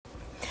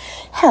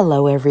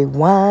Hello,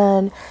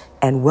 everyone,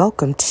 and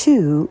welcome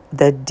to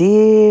the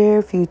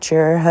Dear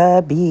Future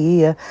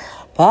Hubby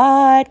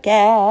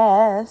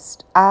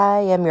podcast. I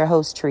am your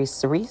host,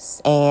 Teresa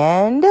Reese,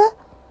 and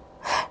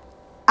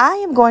I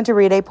am going to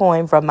read a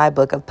poem from my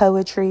book of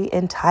poetry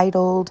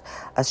entitled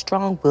A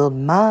Strong-Willed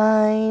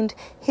Mind,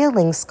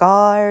 Healing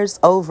Scars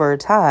Over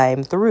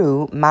Time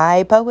Through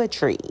My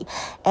Poetry.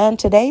 And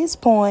today's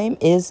poem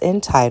is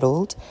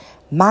entitled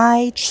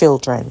My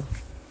Children.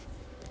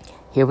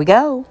 Here we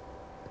go.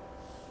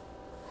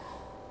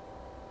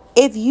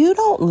 If you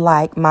don't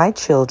like my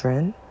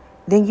children,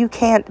 then you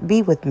can't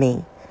be with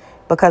me,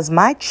 because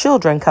my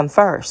children come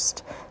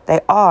first.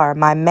 They are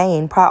my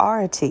main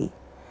priority.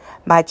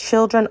 My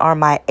children are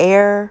my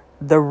air,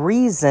 the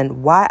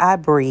reason why I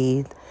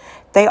breathe.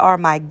 They are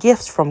my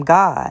gifts from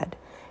God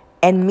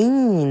and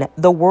mean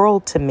the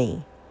world to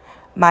me.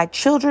 My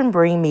children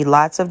bring me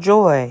lots of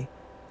joy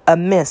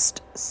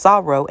amidst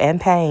sorrow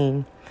and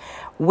pain.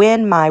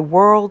 When my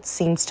world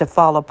seems to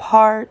fall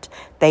apart,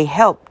 they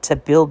help to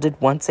build it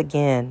once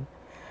again.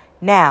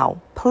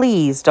 Now,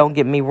 please don't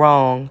get me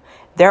wrong.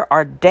 There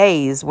are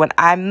days when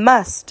I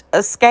must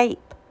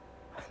escape.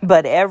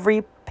 But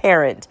every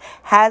parent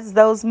has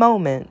those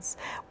moments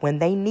when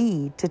they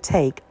need to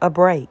take a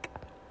break.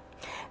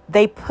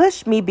 They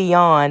push me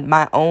beyond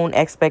my own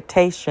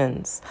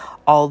expectations,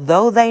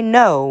 although they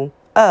know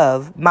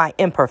of my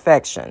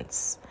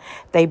imperfections.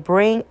 They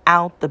bring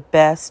out the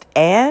best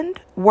and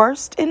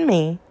worst in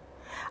me.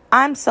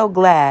 I'm so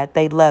glad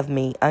they love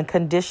me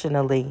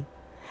unconditionally.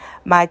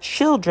 My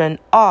children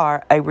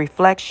are a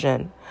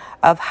reflection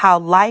of how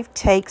life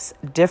takes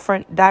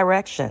different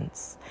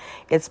directions.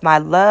 It's my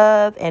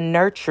love and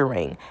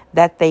nurturing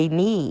that they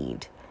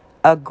need.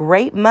 A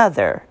great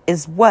mother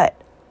is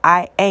what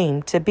I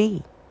aim to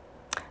be.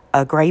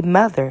 A great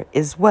mother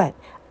is what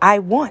I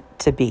want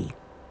to be.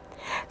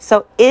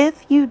 So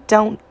if you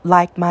don't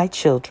like my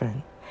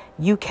children,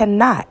 you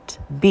cannot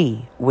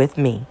be with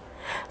me.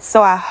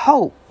 So I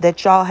hope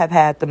that y'all have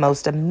had the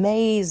most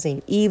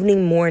amazing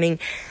evening, morning,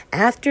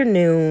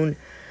 afternoon,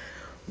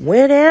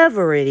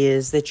 whenever it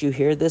is that you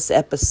hear this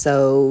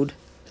episode.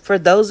 For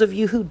those of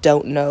you who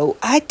don't know,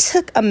 I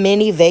took a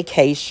mini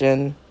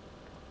vacation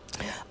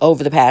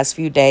over the past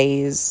few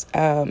days.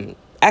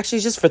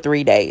 Actually, just for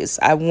 3 days.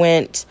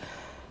 went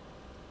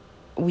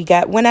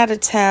out of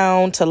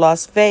town to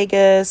Las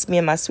Vegas, me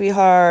and my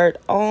sweetheart,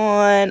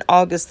 on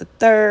August the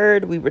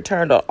 3rd. We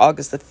returned on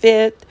August the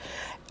 5th.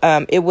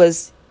 It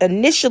was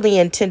initially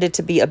intended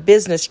to be a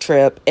business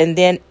trip, and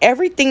then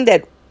everything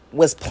that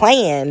was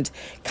planned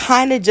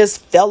kind of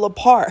just fell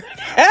apart.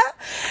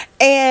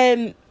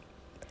 And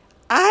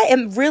I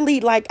am really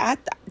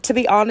to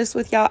be honest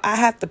with y'all, I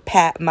have to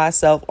pat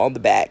myself on the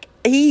back.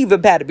 He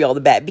even patted me on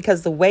the back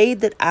because the way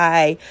that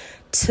I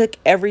took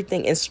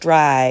everything in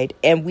stride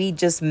and we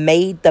just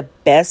made the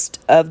best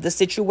of the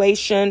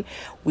situation.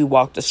 We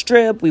walked the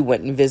strip, we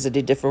went and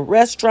visited different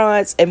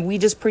restaurants, and we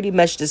just pretty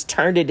much just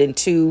turned it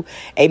into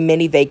a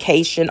mini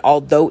vacation,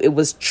 although it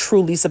was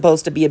truly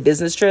supposed to be a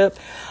business trip.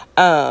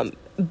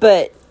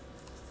 But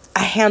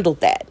I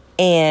handled that.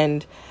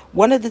 And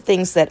one of the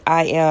things that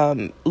I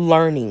am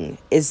learning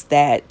is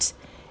that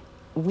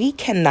we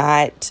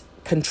cannot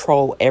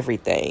control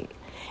everything.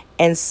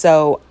 And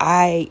so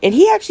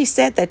he actually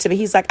said that to me.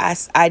 He's like,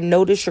 I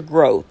notice your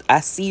growth. I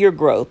see your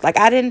growth. Like,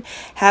 I didn't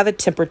have a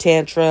temper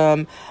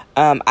tantrum.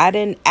 I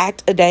didn't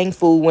act a dang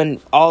fool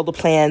when all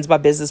my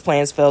business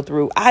plans fell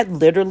through. I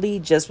literally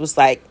just was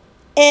like,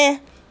 and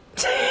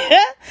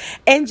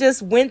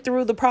just went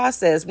through the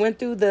process, went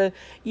through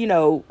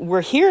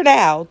we're here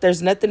now.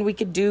 There's nothing we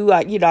could do.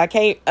 I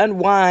can't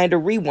unwind or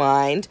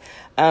rewind.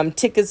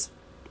 Tickets,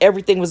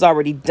 everything was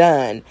already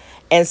done.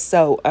 And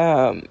so,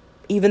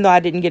 even though I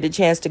didn't get a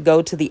chance to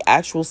go to the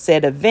actual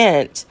said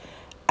event,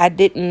 I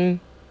didn't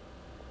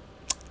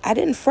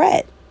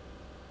fret.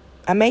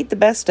 I made the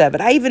best of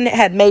it. I even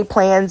had made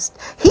plans.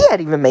 He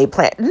had even made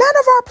plans. None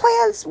of our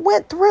plans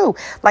went through.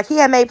 Like, he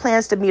had made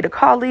plans to meet a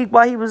colleague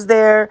while he was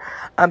there,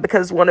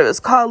 because one of his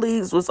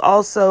colleagues was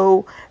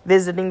also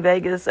visiting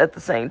Vegas at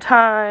the same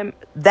time.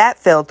 That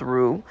fell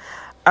through.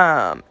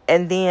 And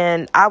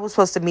then I was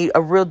supposed to meet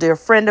a real dear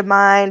friend of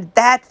mine.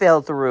 That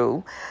fell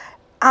through.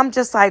 I'm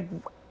just like,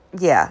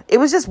 yeah, it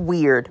was just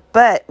weird,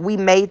 but we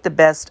made the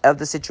best of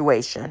the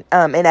situation.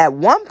 And at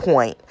one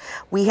point,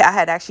 I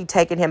had actually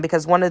taken him,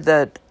 because one of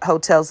the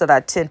hotels that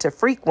I tend to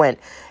frequent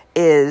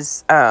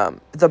is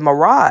the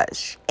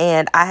Mirage.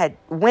 And I had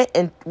went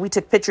and we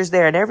took pictures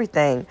there and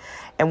everything.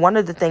 And one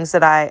of the things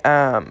that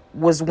I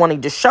was wanting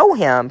to show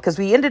him, because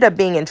we ended up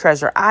being in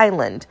Treasure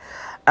Island,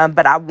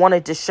 but I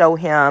wanted to show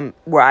him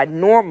where I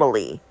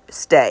normally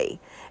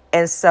stay.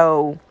 And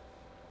so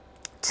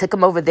took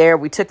him over there.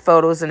 We took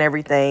photos and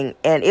everything.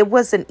 And it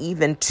wasn't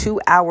even 2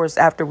 hours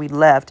after we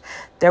left,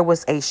 there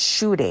was a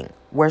shooting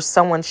where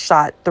someone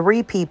shot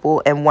 3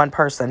 people and 1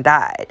 person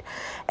died.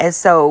 And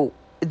so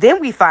then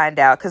we find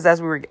out, because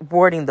as we were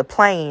boarding the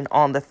plane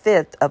on the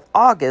 5th of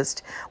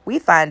August, we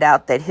find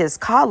out that his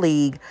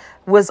colleague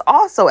was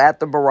also at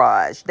the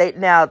Mirage.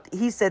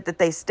 He said that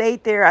they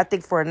stayed there, I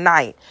think, for a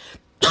night.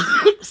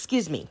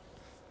 Excuse me.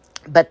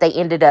 But they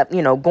ended up,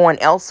 going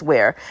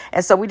elsewhere.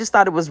 And so we just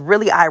thought it was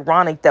really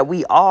ironic that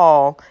we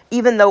all,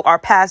 even though our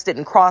paths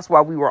didn't cross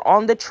while we were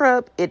on the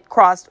trip, it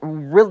crossed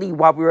really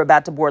while we were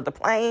about to board the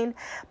plane.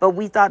 But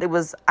we thought it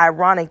was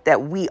ironic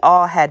that we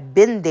all had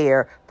been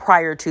there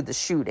prior to the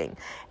shooting.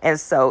 And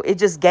so it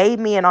just gave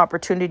me an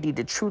opportunity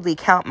to truly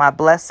count my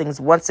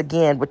blessings once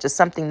again, which is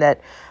something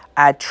that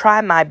I try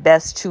my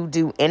best to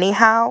do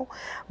anyhow,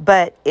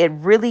 but it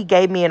really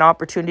gave me an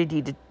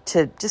opportunity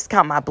to just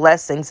count my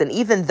blessings. And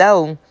even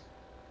though,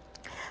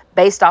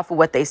 based off of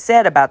what they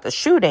said about the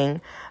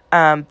shooting,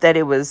 that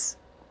it was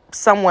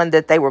someone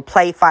that they were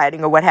play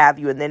fighting or what have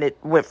you, and then it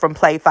went from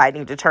play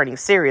fighting to turning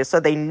serious. So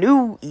they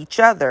knew each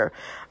other.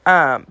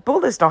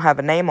 Bullets don't have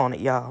a name on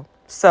it, y'all.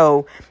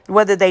 So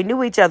whether they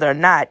knew each other or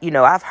not,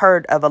 I've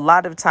heard of a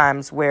lot of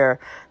times where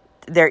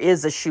there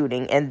is a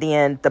shooting and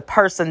then the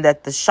person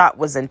that the shot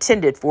was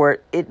intended for,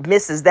 it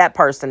misses that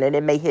person and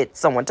it may hit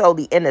someone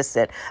totally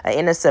innocent, an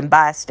innocent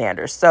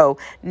bystander. So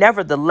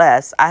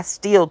nevertheless, I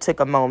still took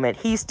a moment.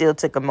 He still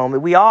took a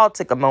moment. We all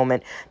took a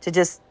moment to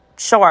just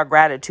show our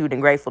gratitude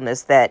and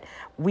gratefulness that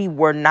we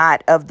were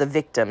not of the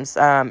victims,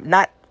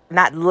 not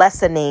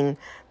lessening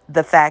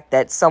the fact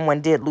that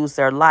someone did lose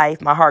their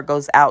life. My heart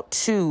goes out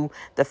to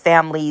the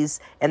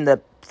families and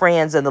the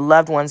friends and the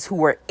loved ones who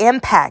were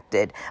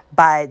impacted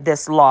by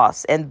this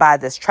loss and by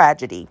this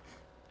tragedy.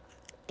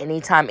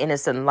 Anytime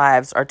innocent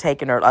lives are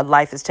taken or a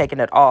life is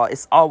taken at all,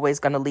 it's always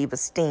going to leave a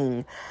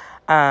sting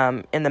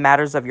in the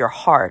matters of your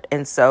heart.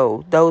 And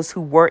so those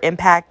who were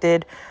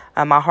impacted,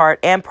 my heart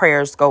and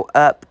prayers go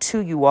up to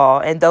you all.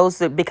 And those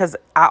that, because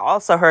I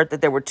also heard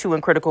that there were 2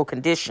 in critical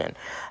condition.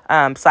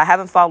 So I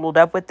haven't followed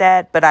up with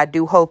that, but I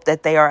do hope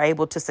that they are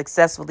able to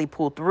successfully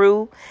pull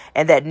through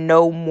and that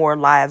no more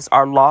lives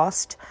are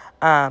lost.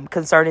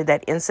 Concerning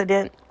that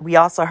incident. We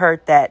also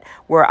heard that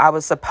where I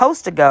was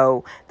supposed to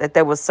go, that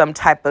there was some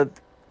type of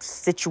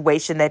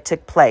situation that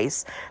took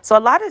place. So a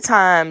lot of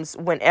times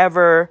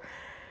whenever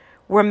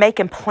we're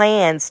making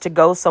plans to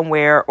go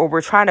somewhere or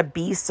we're trying to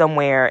be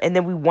somewhere and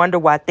then we wonder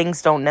why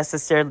things don't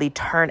necessarily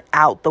turn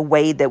out the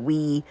way that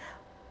we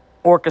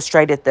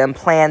orchestrated them,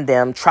 planned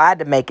them, tried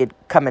to make it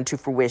come into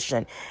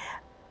fruition,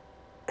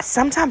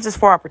 sometimes it's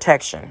for our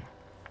protection.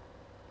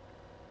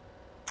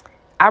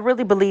 I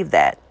really believe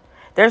that.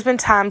 There's been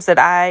times that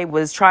I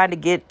was trying to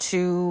get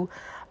to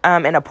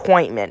an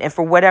appointment, and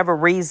for whatever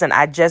reason,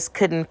 I just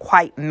couldn't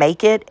quite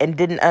make it and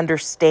didn't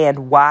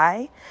understand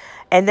why.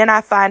 And then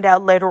I find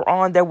out later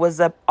on there was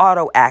an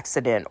auto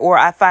accident, or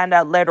I find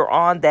out later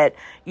on that,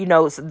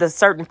 the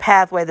certain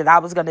pathway that I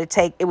was going to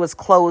take, it was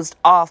closed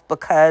off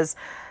because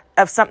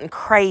of something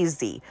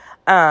crazy.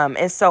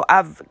 And so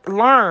I've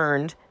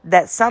learned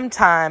that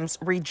sometimes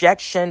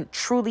rejection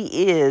truly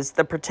is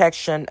the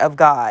protection of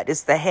God.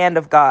 It's the hand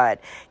of God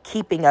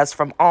keeping us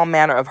from all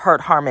manner of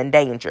hurt, harm, and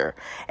danger.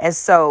 And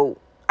so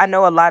I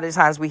know a lot of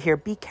times we hear,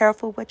 be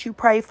careful what you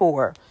pray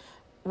for.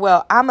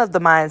 Well, I'm of the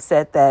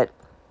mindset that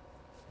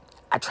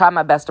I try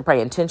my best to pray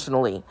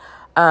intentionally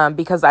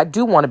because I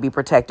do want to be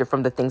protected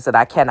from the things that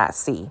I cannot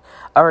see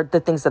or the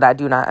things that I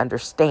do not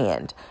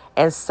understand.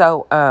 And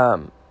so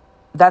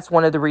that's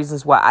one of the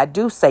reasons why I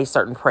do say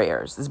certain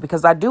prayers, is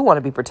because I do want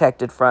to be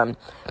protected from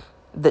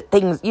the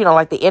things,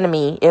 like the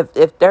enemy.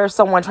 If there's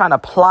someone trying to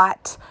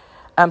plot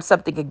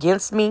something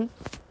against me,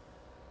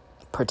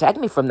 protect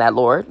me from that,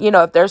 Lord.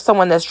 If there's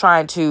someone that's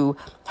trying to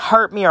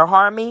hurt me or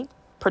harm me,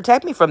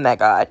 protect me from that,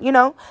 God,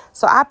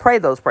 So I pray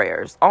those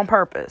prayers on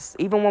purpose,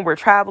 even when we're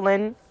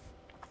traveling,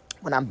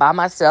 when I'm by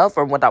myself,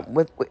 or when I'm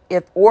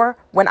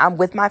when I'm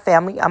with my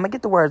family. I'm gonna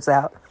get the words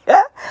out.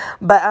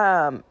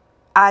 But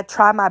I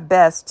try my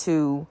best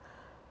to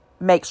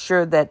make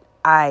sure that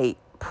I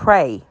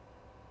pray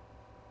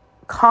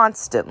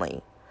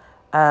constantly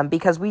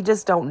because we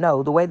just don't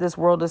know the way this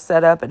world is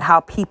set up and how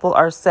people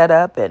are set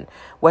up and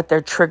what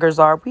their triggers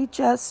are. We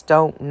just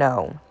don't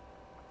know.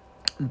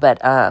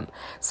 But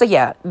so,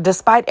 yeah,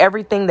 despite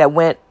everything that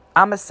went,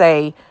 I'm going to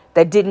say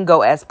that didn't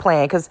go as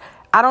planned, because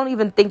I don't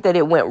even think that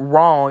it went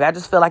wrong. I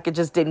just feel like it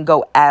just didn't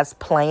go as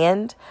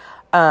planned.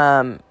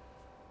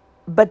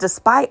 But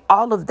despite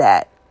all of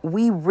that,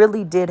 we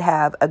really did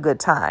have a good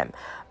time.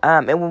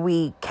 And when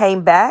we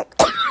came back,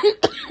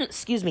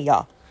 excuse me,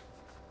 y'all.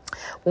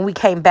 When we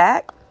came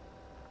back,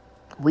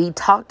 we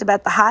talked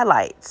about the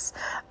highlights.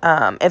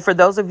 And for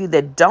those of you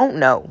that don't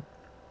know,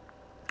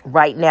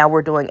 right now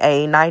we're doing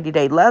a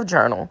 90-day love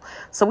journal.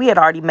 So we had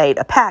already made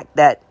a pact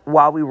that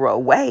while we were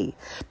away,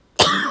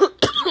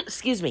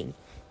 excuse me,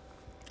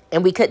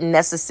 and we couldn't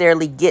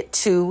necessarily get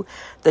to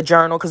the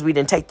journal because we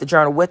didn't take the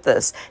journal with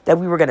us, that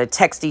we were going to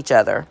text each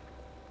other.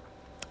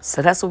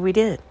 So that's what we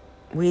did.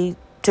 We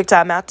took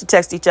time out to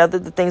text each other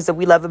the things that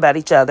we love about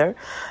each other.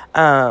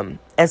 And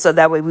so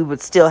that way we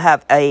would still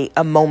have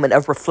a moment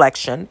of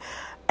reflection.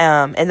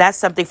 And that's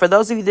something, for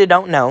those of you that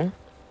don't know,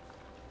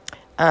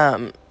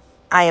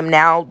 I am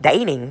now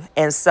dating.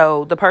 And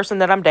so the person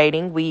that I'm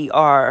dating,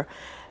 we're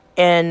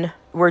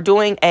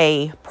doing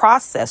a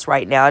process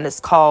right now, and it's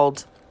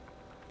called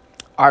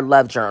our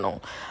love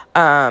journal.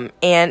 And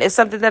it's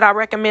something that I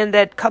recommend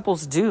that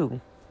couples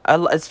do.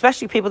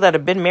 especially people that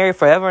have been married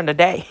forever and a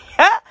day.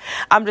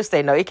 I'm just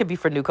saying, no, it could be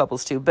for new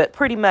couples too. But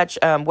pretty much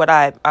what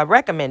I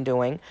recommend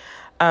doing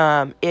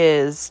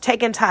is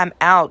taking time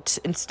out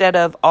instead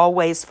of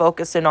always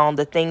focusing on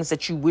the things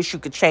that you wish you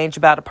could change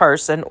about a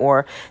person,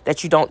 or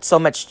that you don't so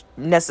much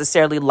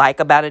necessarily like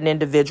about an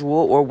individual,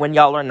 or when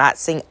y'all are not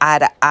seeing eye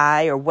to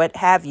eye or what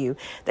have you,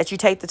 that you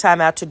take the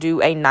time out to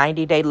do a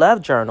 90-day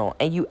love journal,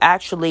 and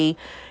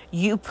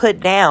you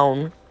put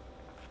down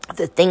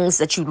the things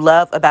that you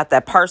love about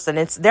that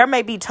person. There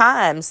may be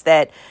times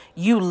that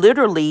you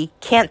literally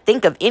can't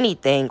think of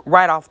anything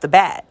right off the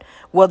bat.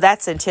 Well,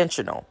 that's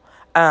intentional.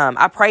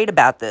 I prayed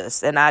about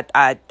this, and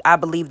I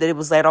believe that it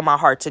was laid on my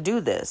heart to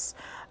do this.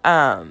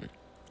 And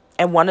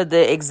one of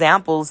the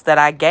examples that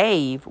I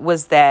gave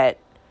was that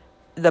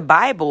the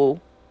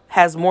Bible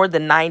has more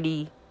than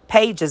 90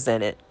 pages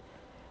in it,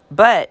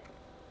 but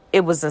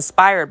it was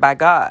inspired by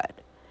God.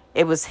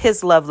 It was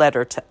his love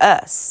letter to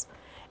us.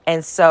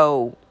 And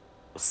so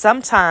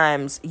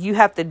sometimes you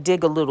have to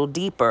dig a little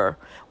deeper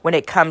when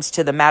it comes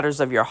to the matters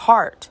of your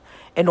heart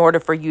in order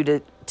for you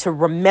to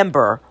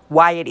remember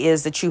why it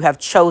is that you have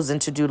chosen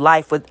to do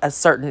life with a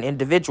certain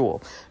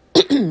individual.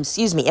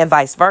 Excuse me, and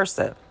vice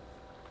versa.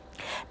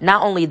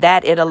 Not only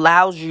that, it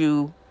allows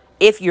you,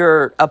 if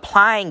you're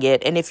applying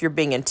it and if you're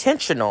being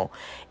intentional,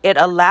 it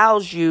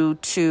allows you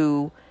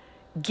to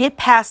get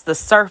past the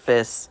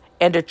surface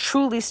and to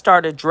truly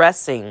start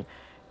addressing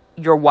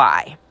your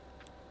why.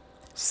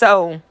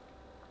 So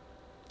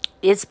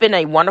it's been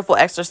a wonderful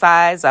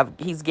exercise.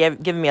 He's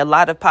given me a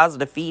lot of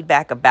positive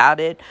feedback about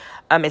it.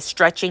 It's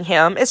stretching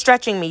him. It's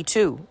stretching me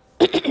too.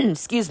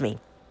 Excuse me.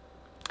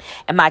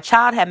 And my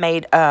child had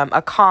made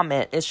a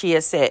comment, and she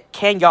had said,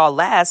 "Can y'all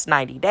last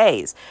 90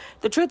 days?"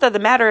 The truth of the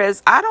matter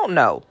is, I don't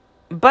know.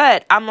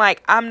 But I'm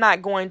like, I'm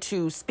not going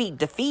to speak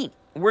defeat.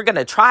 We're going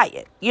to try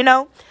it,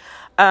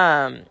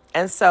 And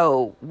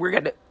so we're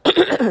going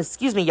to,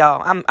 excuse me,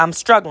 y'all. I'm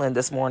struggling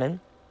this morning.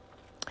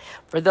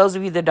 For those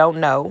of you that don't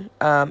know,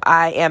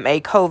 I am a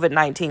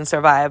COVID-19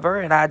 survivor,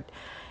 and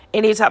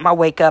anytime I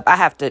wake up,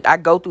 I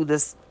go through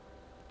this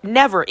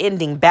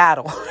never-ending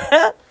battle.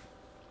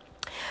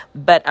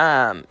 But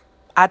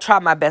I try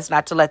my best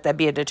not to let that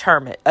be a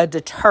deterrent,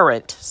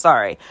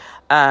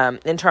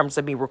 in terms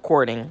of me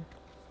recording.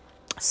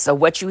 So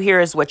what you hear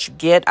is what you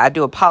get. I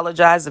do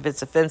apologize if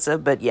it's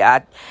offensive, but yeah,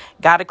 I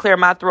got to clear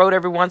my throat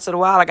every once in a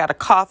while. I got to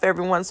cough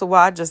every once in a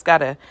while. I just got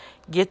to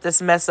get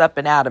this mess up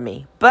and out of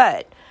me.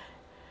 But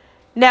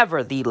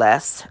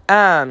nevertheless,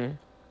 so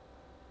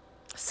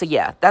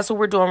yeah, that's what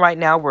we're doing right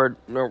now. We're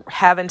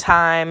having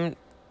time,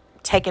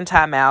 taking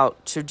time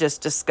out to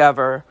just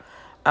discover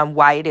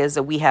why it is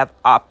that we have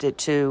opted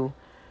to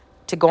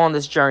go on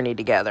this journey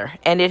together.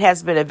 And it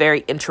has been a very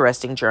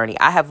interesting journey.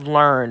 I have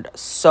learned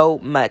so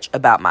much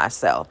about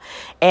myself.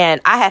 And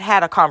I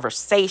had a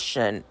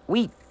conversation,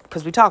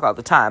 because we talk all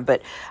the time,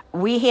 but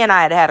he and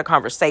I had a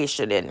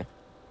conversation, and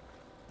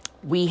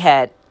we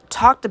had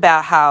talked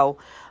about how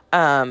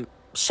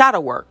shadow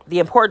work, the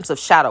importance of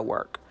shadow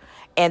work,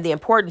 and the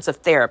importance of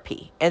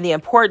therapy, and the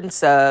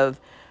importance of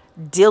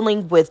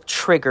dealing with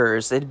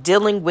triggers and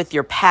dealing with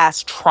your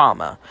past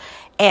trauma.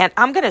 And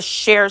I'm going to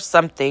share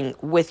something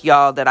with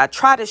y'all that I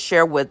try to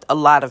share with a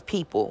lot of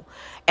people.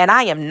 And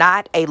I am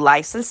not a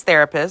licensed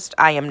therapist.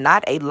 I am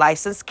not a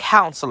licensed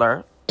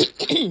counselor.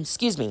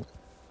 Excuse me.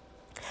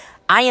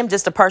 I am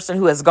just a person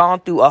who has gone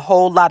through a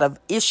whole lot of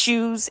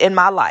issues in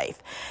my life.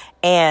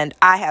 And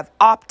I have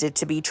opted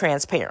to be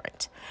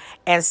transparent.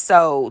 And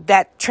so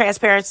that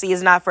transparency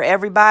is not for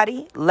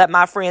everybody. Let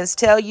my friends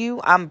tell you,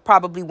 I'm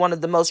probably one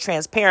of the most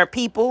transparent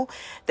people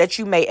that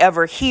you may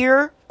ever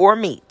hear or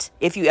meet,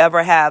 if you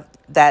ever have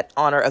that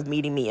honor of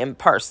meeting me in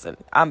person.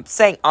 I'm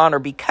saying honor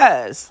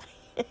because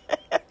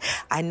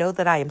I know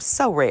that I am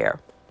so rare.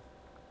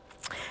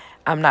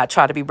 I'm not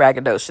trying to be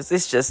braggadocious.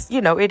 It's just,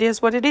 it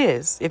is what it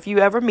is. If you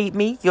ever meet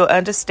me, you'll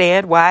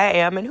understand why I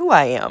am and who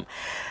I am.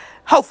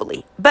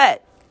 Hopefully.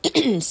 But,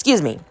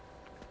 excuse me.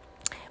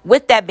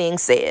 With that being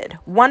said,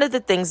 one of the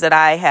things that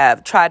I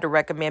have tried to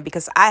recommend,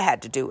 because I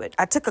had to do it,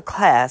 I took a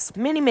class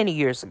many, many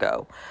years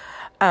ago.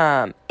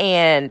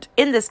 And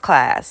in this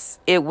class,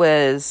 it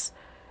was,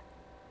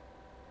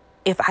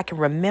 if I can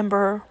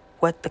remember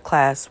what the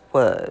class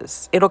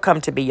was, it'll come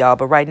to me, y'all.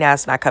 But right now,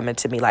 it's not coming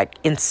to me like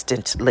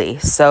instantly.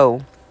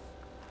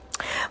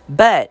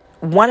 But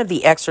one of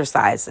the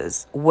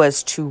exercises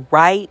was to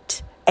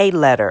write a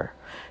letter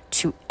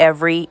to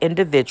every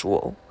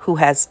individual who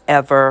has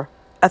ever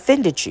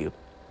offended you.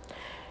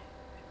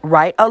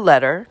 Write a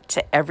letter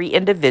to every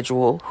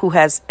individual who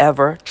has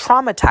ever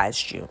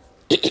traumatized you.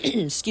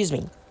 Excuse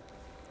me.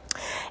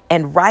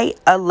 And write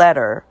a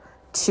letter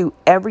to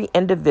every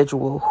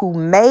individual who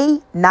may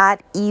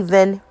not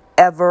even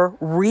ever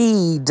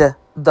read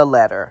the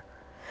letter,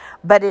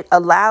 but it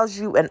allows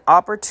you an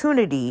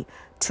opportunity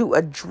to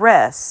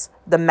address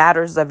the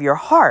matters of your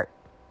heart.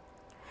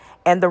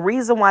 And the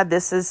reason why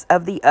this is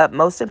of the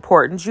utmost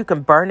importance, you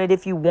can burn it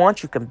if you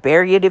want. You can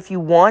bury it if you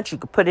want. You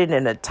can put it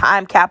in a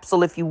time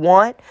capsule if you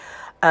want.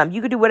 You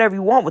can do whatever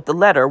you want with the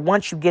letter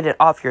once you get it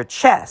off your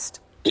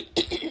chest.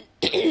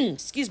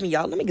 Excuse me,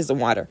 y'all. Let me get some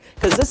water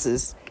because this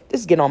is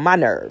getting on my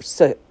nerves.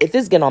 So if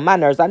it's getting on my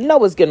nerves, I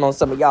know it's getting on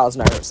some of y'all's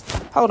nerves.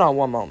 Hold on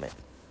one moment.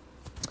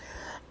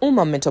 Un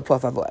momento, por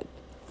favor.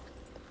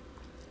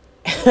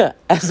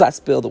 As I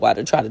spill the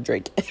water, try to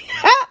drink it.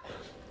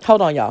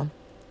 Hold on, y'all.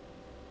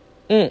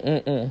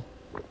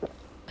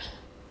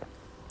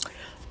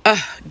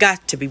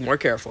 Got to be more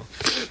careful.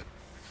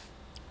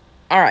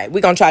 All right,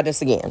 we're going to try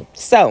this again.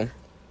 So,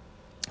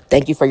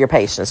 thank you for your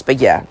patience. But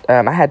yeah,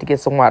 I had to get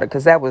some water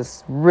because that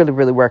was really,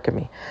 really working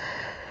me.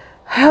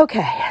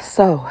 Okay,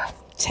 so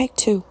take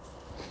 2.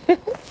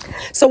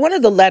 So one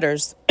of the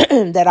letters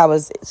that I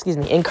was,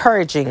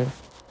 encouraging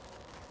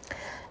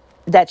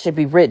that should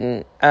be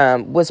written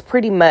was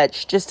pretty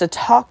much just to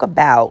talk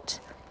about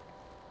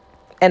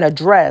and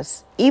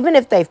address, even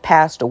if they've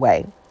passed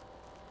away,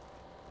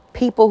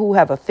 people who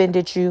have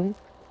offended you,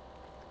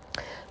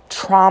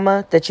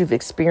 trauma that you've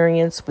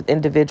experienced with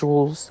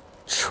individuals,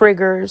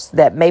 triggers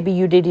that maybe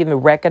you didn't even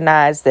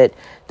recognize that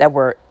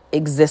were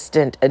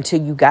existent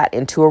until you got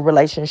into a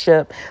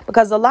relationship.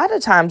 Because a lot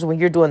of times when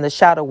you're doing the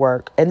shadow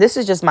work, and this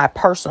is just my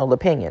personal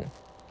opinion,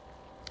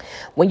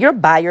 when you're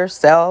by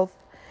yourself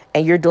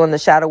and you're doing the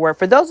shadow work,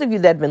 for those of you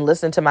that have been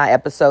listening to my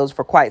episodes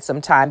for quite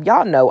some time,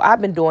 y'all know I've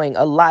been doing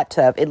a lot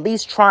of, at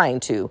least trying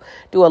to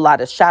do a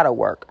lot of shadow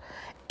work.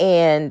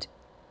 And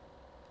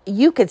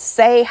you could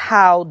say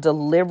how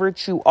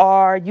delivered you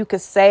are. You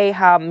could say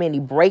how many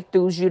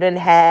breakthroughs you done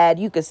had.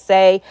 You could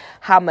say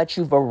how much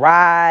you've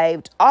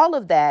arrived. All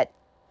of that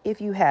if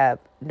you have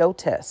no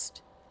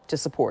test to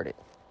support it.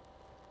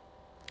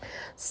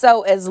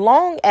 So as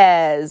long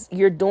as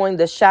you're doing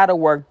the shadow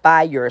work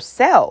by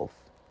yourself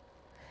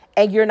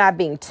and you're not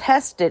being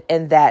tested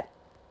in that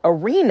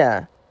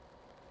arena,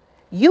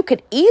 you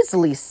could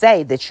easily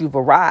say that you've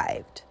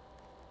arrived.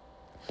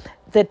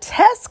 The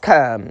test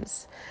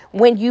comes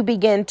when you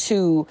begin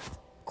to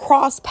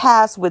cross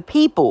paths with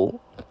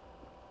people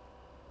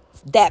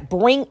that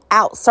bring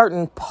out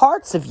certain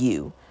parts of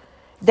you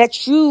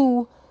that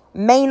you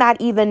may not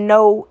even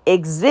know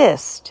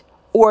exist,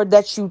 or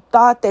that you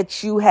thought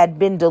that you had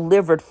been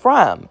delivered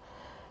from.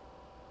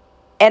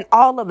 And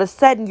all of a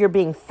sudden you're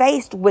being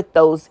faced with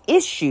those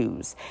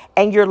issues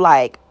and you're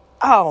like,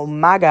 oh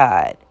my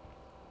God,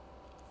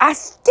 I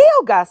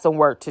still got some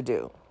work to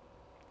do.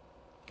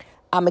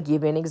 I'm going to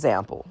give you an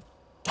example.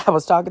 I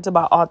was talking to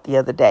my aunt the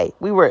other day.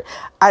 You ever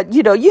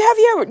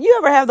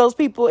have those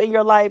people in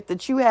your life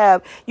that you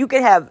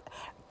can have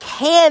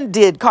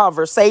candid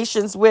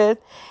conversations with,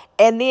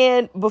 and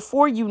then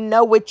before you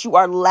know it, you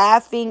are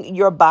laughing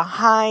your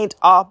behind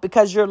off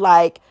because you're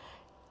like,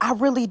 I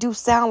really do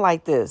sound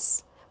like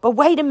this. But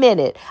wait a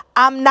minute,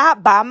 I'm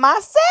not by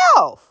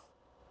myself.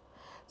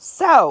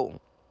 So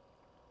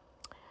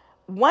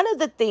one of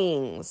the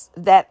things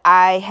that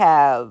I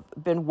have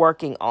been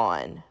working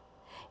on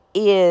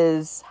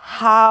is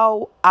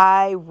how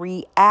I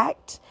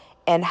react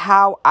and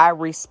how I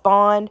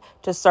respond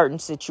to certain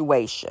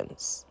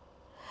situations.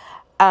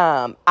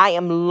 I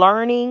am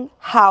learning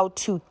how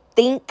to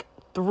think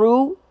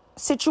through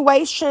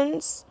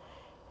situations,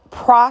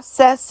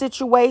 process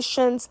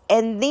situations,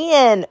 and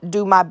then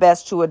do my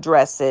best to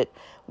address it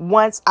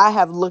once I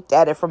have looked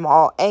at it from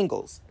all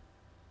angles.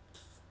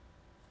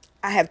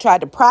 I have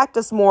tried to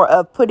practice more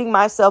of putting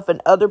myself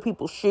in other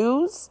people's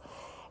shoes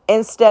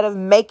instead of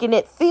making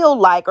it feel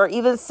like or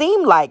even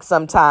seem like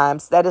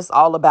sometimes that it's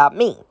all about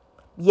me.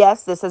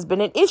 Yes, this has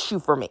been an issue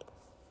for me.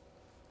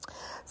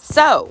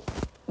 So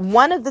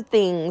one of the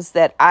things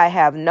that I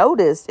have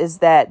noticed is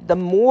that the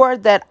more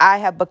that I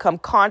have become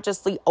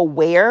consciously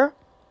aware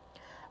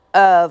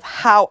of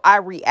how I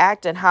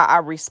react and how I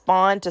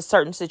respond to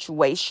certain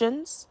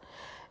situations,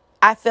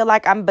 I feel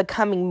like I'm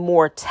becoming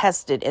more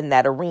tested in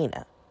that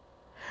arena.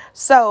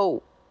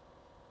 So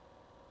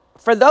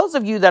for those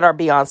of you that are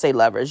Beyonce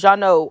lovers, y'all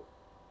know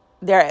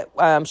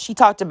she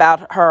talked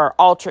about her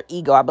alter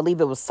ego. I believe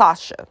it was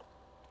Sasha.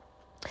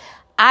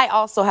 I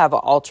also have an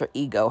alter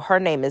ego. Her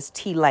name is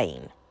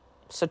T-Lane.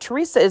 So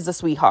Teresa is the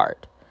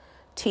sweetheart.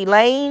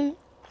 T-Lane,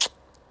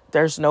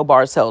 there's no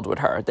bars held with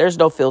her. There's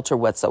no filter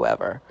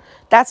whatsoever.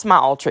 That's my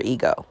alter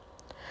ego.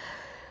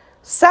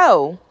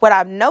 So what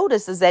I've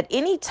noticed is that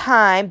any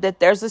time that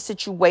there's a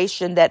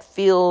situation that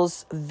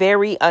feels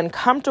very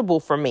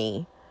uncomfortable for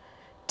me,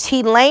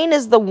 T-Lane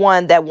is the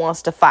one that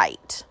wants to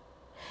fight.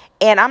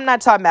 And I'm not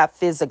talking about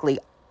physically.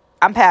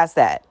 I'm past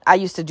that. I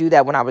used to do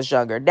that when I was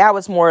younger. Now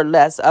it's more or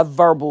less a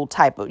verbal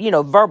type of,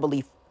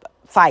 verbally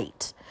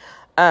fight.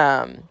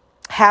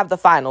 Have the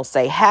final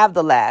say, have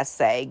the last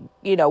say,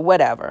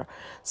 whatever.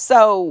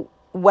 So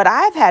what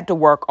I've had to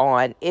work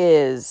on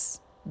is,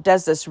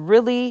 does this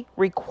really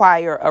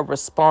require a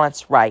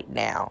response right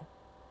now?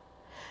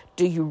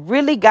 Do you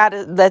really got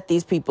to let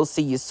these people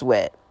see you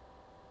sweat?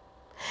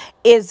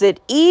 Is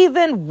it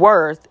even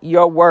worth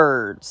your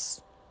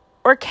words?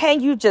 Or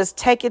can you just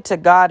take it to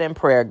God in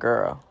prayer,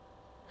 girl?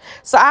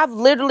 So I've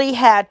literally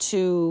had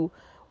to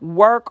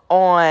work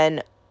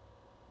on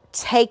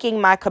taking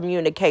my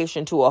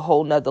communication to a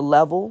whole nother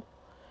level,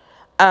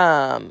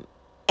 and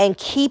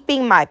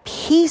keeping my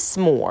peace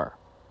more.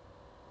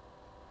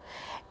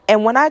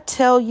 And when I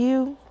tell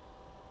you,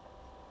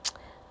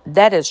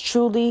 that has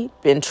truly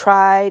been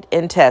tried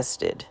and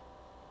tested.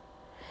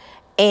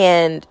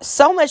 And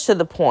so much to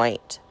the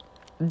point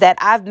that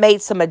I've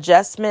made some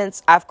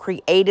adjustments. I've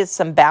created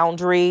some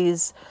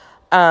boundaries.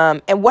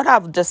 And what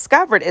I've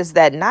discovered is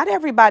that not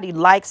everybody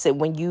likes it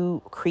when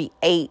you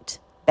create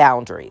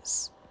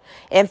boundaries.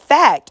 In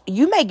fact,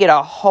 you may get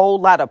a whole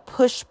lot of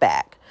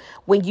pushback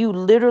when you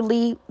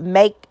literally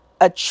make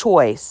a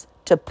choice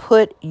to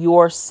put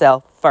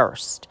yourself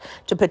first,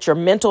 to put your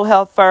mental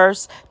health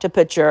first, to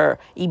put your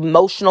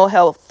emotional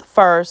health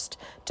first,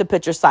 to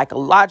put your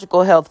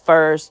psychological health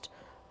first,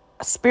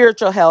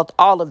 spiritual health,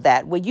 all of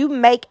that. When you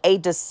make a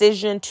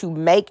decision to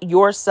make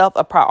yourself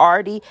a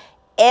priority,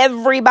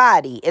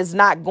 everybody is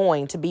not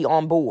going to be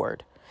on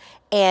board.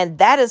 And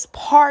that is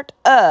part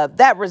of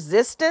that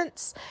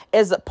resistance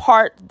is a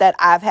part that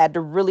I've had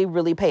to really,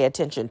 really pay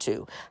attention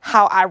to.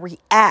 How I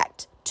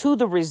react to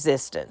the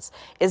resistance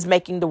is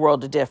making the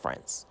world a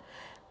difference.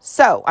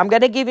 So I'm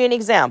going to give you an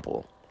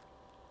example.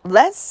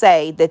 Let's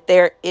say that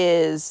there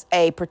is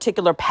a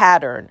particular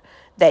pattern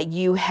that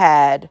you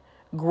had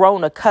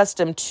grown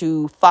accustomed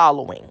to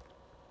following.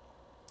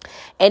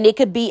 And it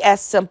could be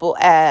as simple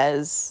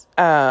as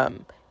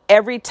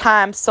every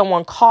time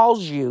someone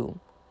calls you,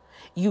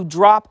 you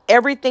drop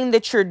everything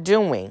that you're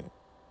doing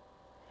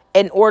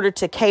in order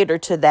to cater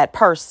to that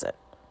person.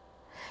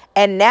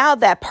 And now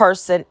that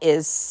person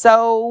is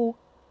so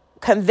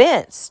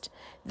convinced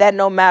that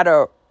no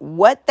matter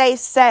what they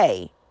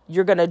say,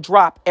 you're going to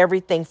drop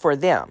everything for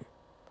them.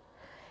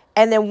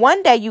 And then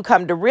one day you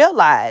come to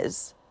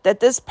realize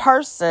that this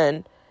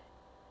person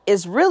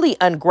is really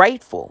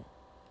ungrateful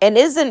and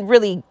isn't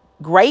really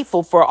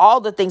grateful for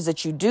all the things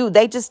that you do.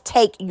 They just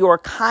take your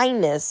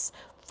kindness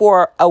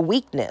for a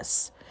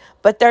weakness,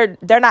 but they're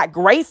not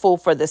grateful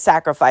for the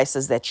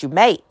sacrifices that you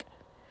make.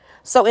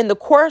 So in the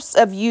course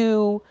of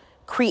you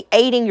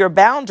creating your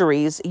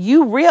boundaries,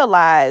 you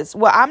realize,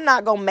 well, I'm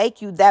not going to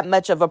make you that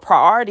much of a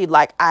priority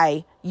like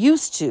I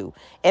used to.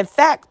 In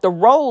fact, the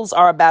roles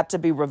are about to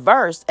be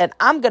reversed, and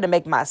I'm going to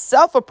make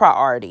myself a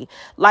priority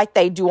like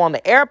they do on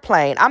the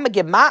airplane. I'm going to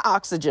get my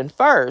oxygen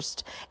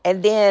first.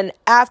 And then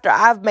after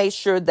I've made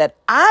sure that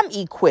I'm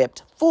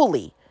equipped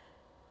fully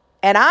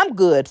and I'm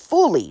good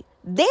fully,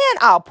 then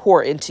I'll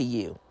pour into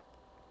you.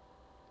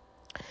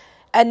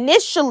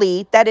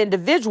 Initially, that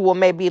individual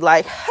may be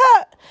like,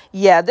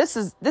 yeah, this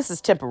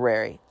is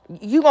temporary.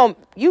 You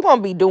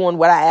gonna be doing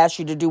what I asked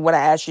you to do when I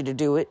asked you to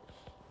do it.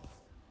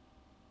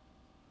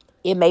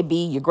 It may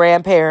be your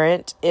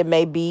grandparent. It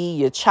may be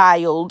your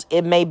child.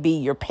 It may be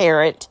your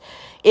parent.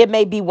 It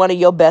may be one of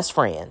your best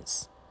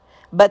friends.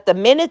 But the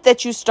minute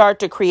that you start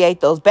to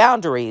create those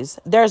boundaries,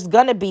 there's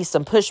going to be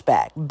some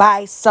pushback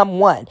by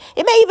someone.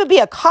 It may even be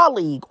a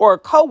colleague or a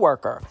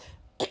coworker,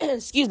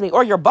 excuse me,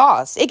 or your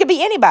boss. It could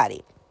be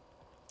anybody.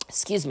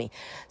 Excuse me.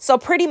 So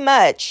pretty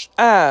much,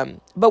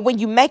 but when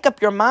you make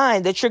up your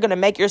mind that you're going to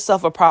make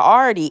yourself a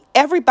priority,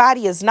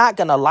 everybody is not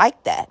going to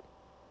like that.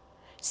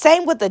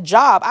 Same with the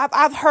job.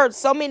 I've heard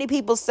so many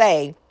people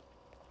say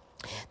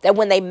that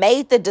when they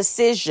made the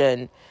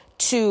decision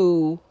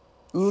to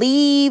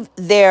leave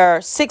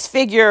their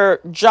six-figure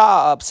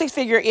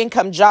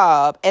income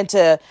job and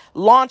to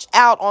launch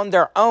out on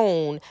their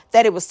own,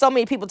 that it was so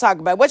many people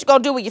talking about what you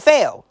going to do when you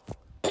fail.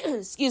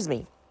 Excuse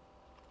me.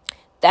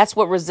 That's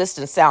what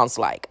resistance sounds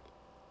like.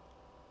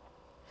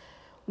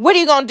 What are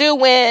you going to do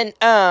when,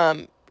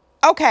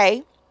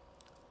 okay,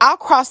 I'll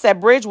cross that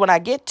bridge when I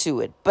get to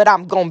it, but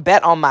I'm going to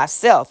bet on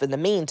myself in the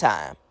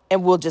meantime,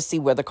 and we'll just see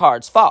where the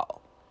cards fall.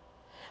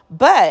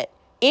 But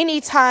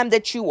anytime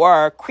that you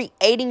are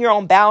creating your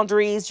own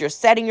boundaries, you're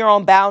setting your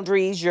own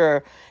boundaries,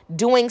 you're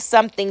doing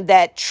something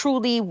that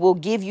truly will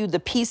give you the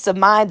peace of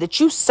mind that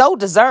you so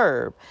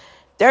deserve,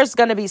 there's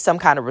going to be some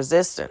kind of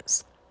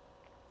resistance.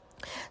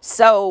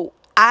 So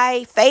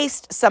I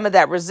faced some of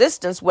that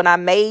resistance when I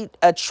made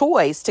a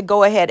choice to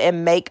go ahead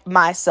and make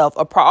myself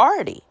a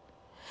priority.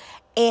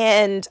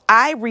 And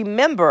I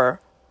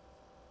remember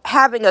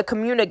having a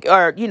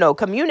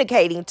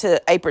communicating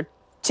to a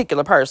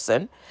particular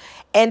person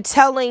and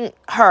telling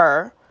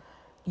her,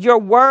 your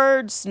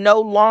words no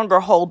longer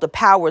hold the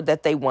power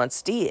that they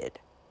once did.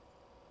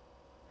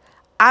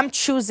 I'm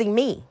choosing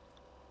me.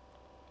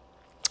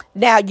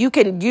 Now, you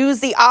can use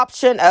the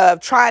option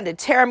of trying to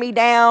tear me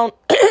down,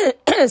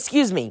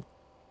 excuse me,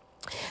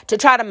 to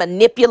try to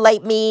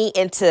manipulate me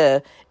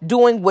into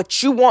doing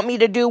what you want me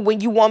to do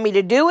when you want me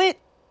to do it.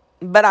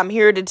 But I'm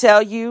here to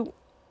tell you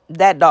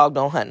that dog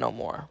don't hunt no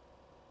more.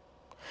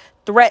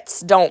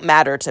 Threats don't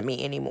matter to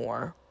me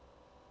anymore.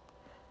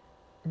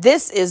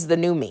 This is the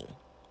new me.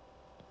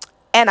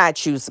 And I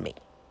choose me.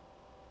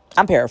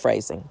 I'm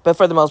paraphrasing, but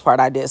for the most part,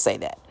 I did say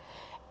that.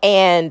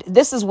 And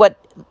this is what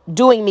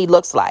doing me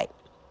looks like.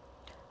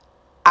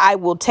 I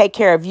will take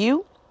care of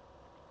you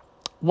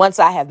once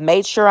I have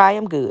made sure I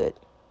am good.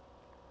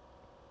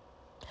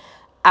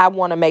 I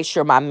want to make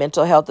sure my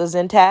mental health is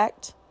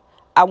intact.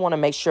 I want to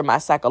make sure my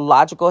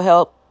psychological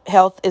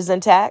health is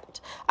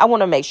intact. I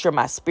want to make sure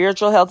my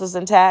spiritual health is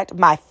intact,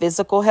 my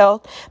physical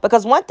health.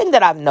 Because one thing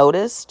that I've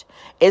noticed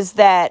is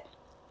that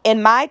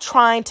In my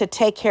trying to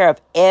take care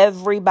of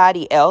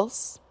everybody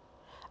else,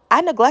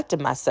 I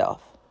neglected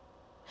myself.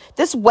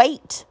 This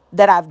weight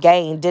that I've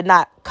gained did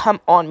not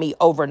come on me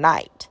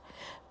overnight.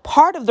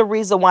 Part of the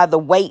reason why the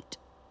weight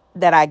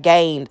that I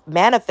gained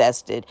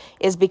manifested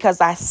is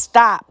because I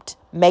stopped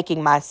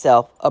making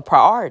myself a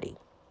priority.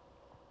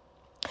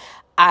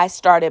 I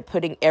started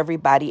putting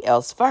everybody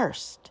else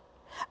first.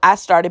 I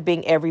started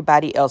being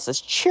everybody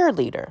else's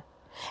cheerleader,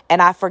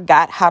 and I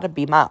forgot how to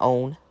be my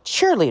own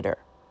cheerleader.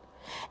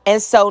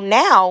 And so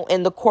now,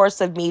 in the course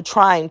of me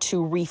trying to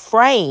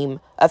reframe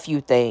a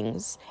few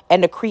things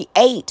and to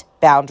create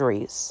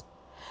boundaries,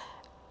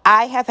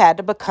 I have had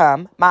to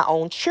become my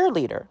own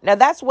cheerleader. Now,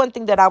 that's one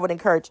thing that I would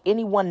encourage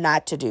anyone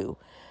not to do.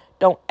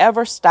 Don't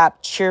ever stop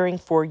cheering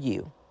for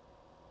you.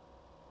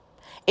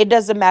 It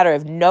doesn't matter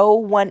if no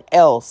one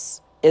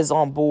else is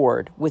on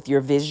board with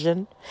your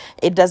vision.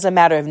 It doesn't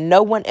matter if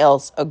no one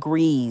else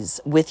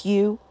agrees with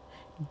you.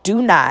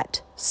 Do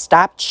not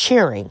stop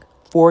cheering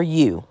for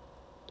you.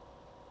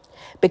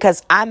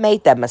 Because I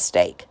made that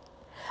mistake.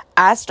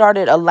 I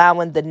started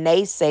allowing the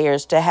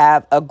naysayers to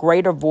have a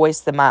greater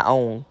voice than my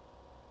own.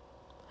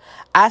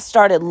 I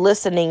started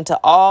listening to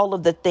all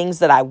of the things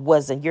that I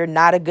wasn't. You're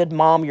not a good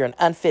mom. You're an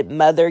unfit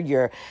mother.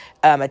 You're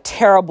a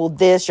terrible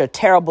this. You're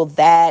terrible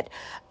that.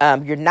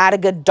 You're not a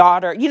good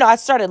daughter. I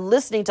started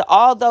listening to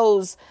all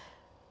those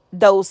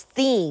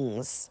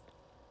things.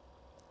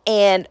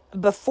 And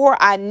before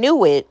I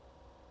knew it,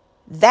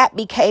 that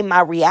became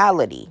my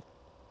reality.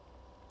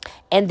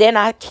 And then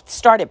I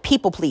started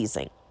people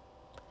pleasing.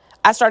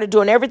 I started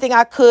doing everything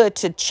I could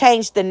to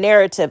change the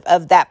narrative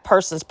of that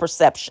person's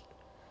perception.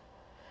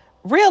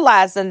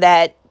 Realizing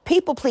that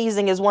people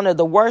pleasing is one of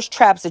the worst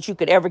traps that you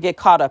could ever get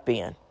caught up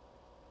in.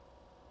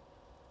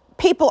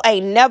 People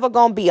ain't never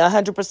going to be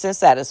 100%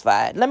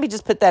 satisfied. Let me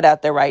just put that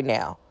out there right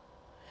now.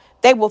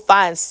 They will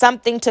find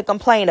something to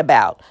complain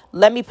about.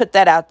 Let me put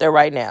that out there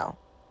right now.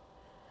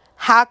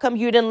 How come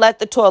you didn't let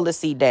the toilet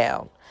seat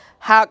down?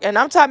 And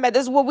I'm talking about,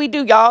 this is what we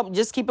do, y'all.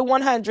 Just keep it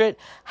 100.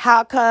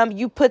 How come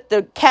you put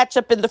the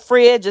ketchup in the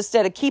fridge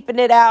instead of keeping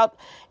it out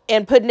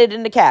and putting it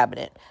in the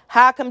cabinet?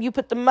 How come you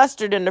put the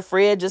mustard in the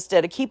fridge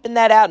instead of keeping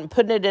that out and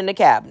putting it in the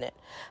cabinet?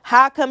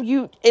 How come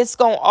it's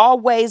going to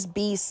always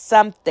be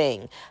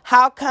something?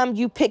 How come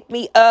you pick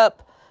me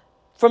up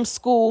from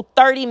school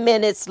 30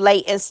 minutes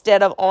late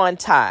instead of on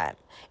time?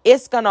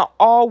 It's going to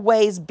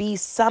always be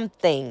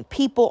something.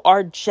 People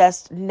are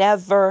just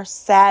never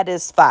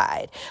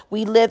satisfied.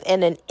 We live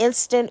in an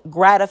instant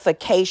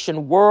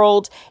gratification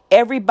world.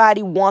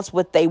 Everybody wants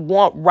what they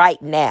want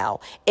right now,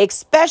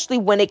 especially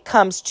when it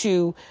comes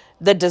to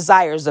the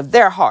desires of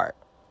their heart.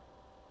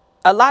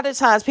 A lot of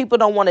times people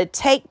don't want to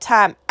take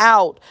time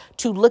out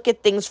to look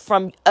at things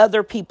from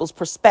other people's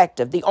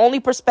perspective. The only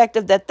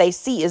perspective that they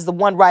see is the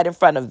one right in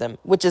front of them,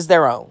 which is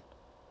their own.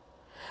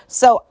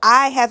 So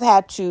I have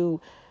had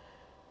to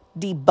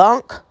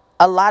debunk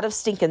a lot of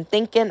stinking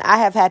thinking. I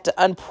have had to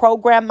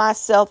unprogram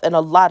myself in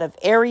a lot of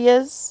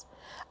areas.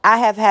 I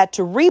have had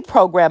to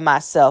reprogram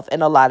myself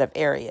in a lot of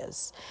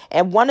areas.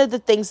 And one of the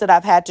things that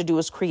I've had to do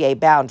is create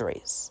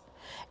boundaries.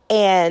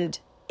 And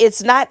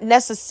it's not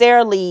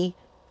necessarily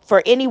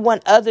for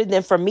anyone other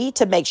than for me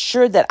to make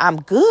sure that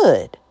I'm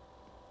good.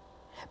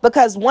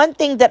 Because one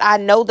thing that I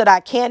know that I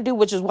can't do,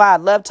 which is why I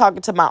love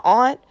talking to my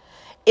aunt,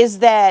 is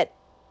that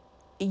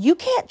you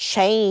can't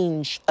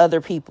change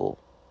other people.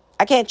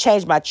 I can't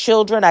change my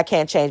children. I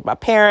can't change my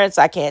parents.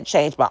 I can't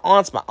change my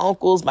aunts, my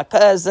uncles, my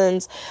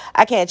cousins.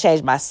 I can't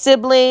change my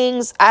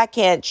siblings. I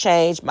can't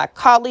change my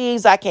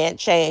colleagues. I can't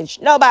change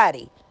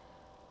nobody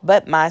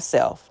but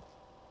myself.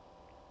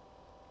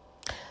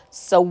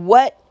 So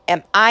what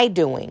am I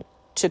doing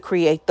to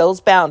create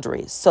those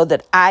boundaries so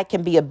that I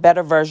can be a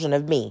better version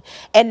of me?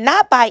 And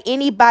not by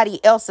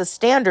anybody else's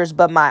standards,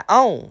 but my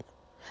own.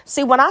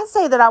 See, when I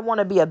say that I want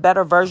to be a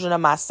better version of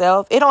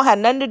myself, it don't have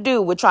nothing to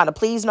do with trying to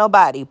please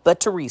nobody but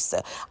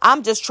Teresa.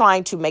 I'm just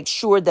trying to make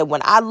sure that when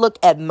I look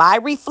at my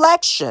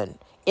reflection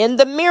in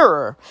the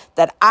mirror,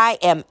 that I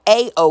am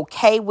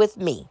A-okay with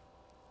me.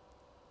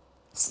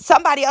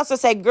 Somebody else will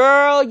say,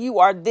 girl, you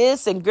are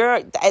this, and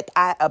girl,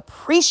 I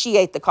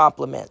appreciate the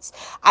compliments.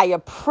 I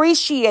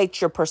appreciate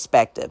your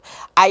perspective.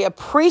 I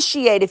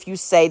appreciate if you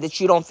say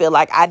that you don't feel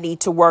like I need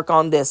to work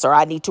on this or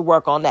I need to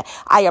work on that.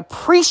 I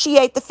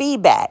appreciate the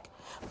feedback.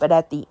 But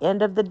at the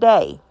end of the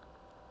day,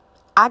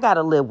 I got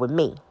to live with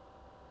me.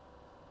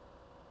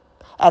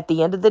 At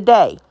the end of the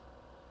day,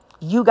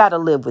 you got to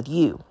live with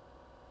you.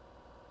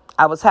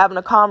 I was having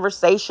a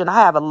conversation.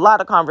 I have a lot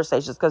of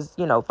conversations because,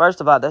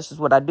 first of all, that's just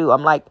what I do.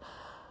 I'm like,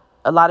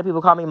 a lot of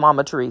people call me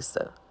Mama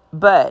Teresa.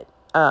 But,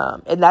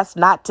 and that's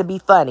not to be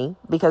funny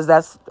because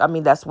that's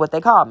what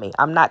they call me.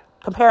 I'm not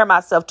comparing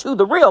myself to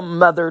the real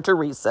Mother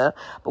Teresa.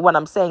 But what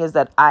I'm saying is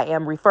that I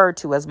am referred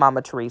to as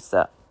Mama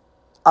Teresa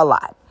a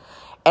lot.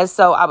 And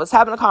so I was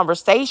having a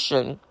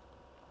conversation,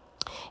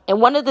 and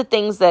one of the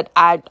things that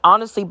I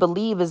honestly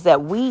believe is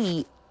that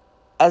we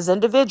as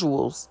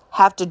individuals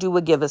have to do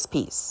what gives us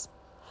peace.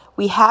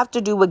 We have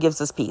to do what gives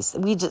us peace.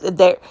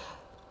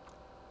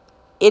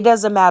 It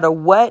doesn't matter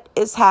what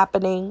is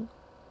happening,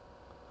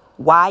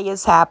 why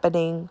it's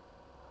happening,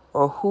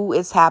 or who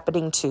it's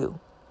happening to.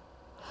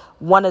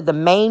 One of the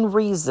main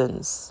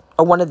reasons,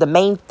 or one of the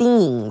main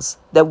things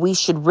that we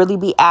should really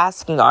be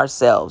asking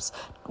ourselves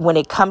when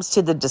it comes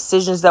to the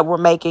decisions that we're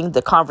making,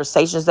 the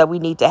conversations that we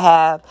need to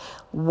have,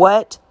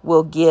 what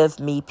will give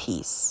me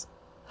peace?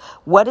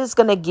 What is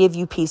going to give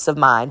you peace of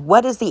mind?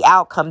 What is the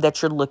outcome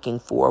that you're looking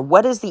for?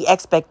 What is the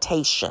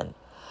expectation?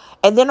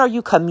 And then are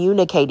you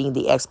communicating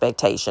the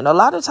expectation? A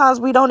lot of times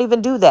we don't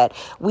even do that.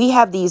 We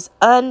have these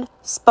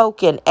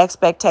unspoken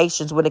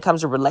expectations when it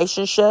comes to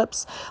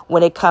relationships,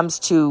 when it comes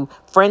to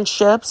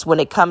friendships, when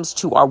it comes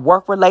to our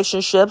work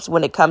relationships,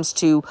 when it comes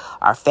to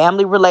our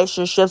family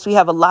relationships. We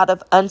have a lot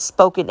of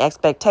unspoken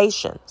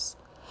expectations.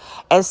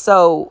 And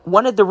so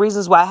one of the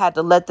reasons why I had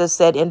to let this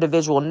said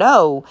individual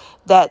know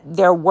that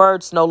their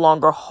words no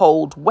longer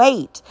hold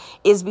weight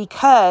is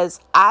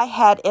because I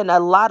had in a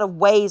lot of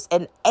ways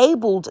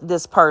enabled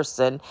this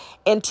person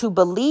into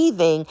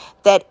believing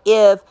that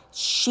if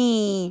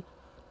she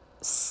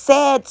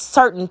said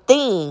certain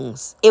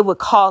things, it would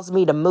cause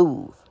me to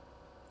move.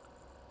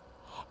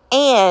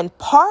 And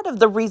part of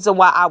the reason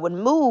why I would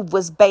move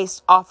was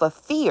based off of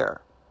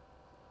fear.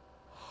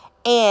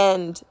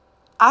 And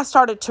I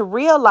started to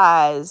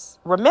realize,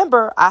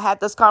 remember, I had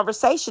this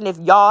conversation, if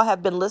y'all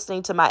have been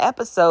listening to my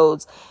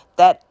episodes,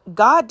 that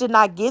God did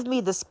not give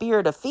me the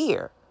spirit of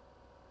fear.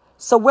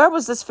 So where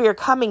was this fear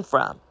coming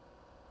from?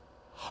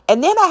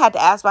 And then I had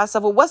to ask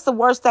myself, well, what's the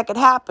worst that could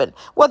happen?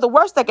 Well, the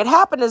worst that could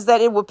happen is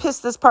that it would piss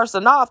this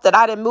person off that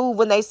I didn't move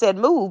when they said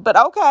move. But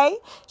okay,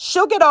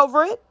 she'll get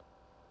over it.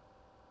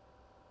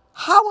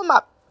 How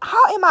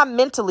am I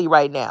mentally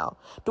right now?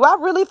 Do I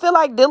really feel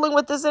like dealing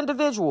with this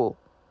individual?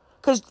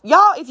 Because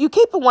y'all, if you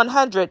keep it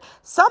 100,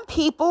 some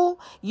people,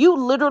 you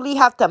literally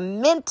have to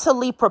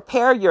mentally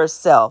prepare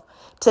yourself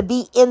to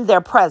be in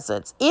their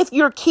presence. If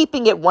you're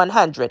keeping it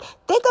 100,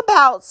 think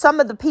about some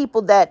of the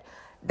people that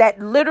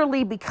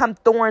literally become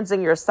thorns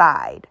in your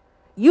side.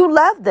 You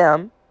love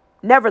them,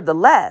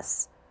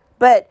 nevertheless,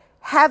 but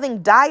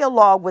having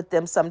dialogue with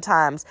them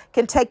sometimes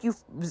can take you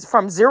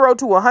from 0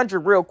 to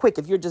 100 real quick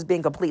if you're just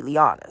being completely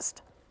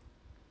honest.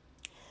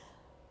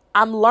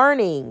 I'm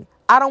learning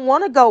I don't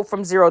want to go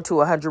from 0 to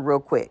 100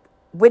 real quick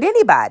with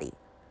anybody.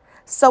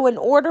 So in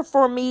order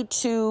for me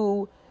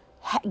to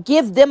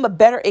give them a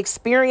better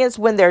experience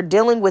when they're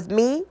dealing with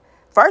me,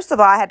 first of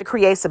all, I had to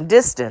create some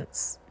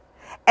distance.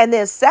 And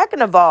then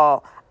second of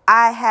all,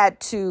 I had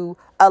to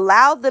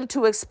allow them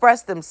to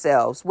express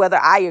themselves, whether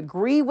I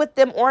agree with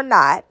them or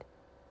not.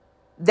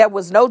 There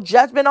was no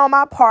judgment on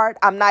my part.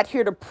 I'm not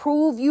here to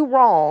prove you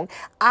wrong.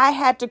 I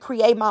had to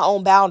create my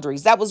own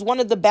boundaries. That was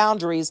one of the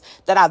boundaries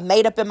that I've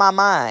made up in my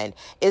mind,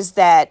 is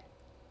that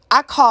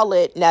I call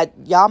it, now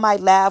y'all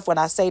might laugh when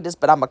I say this,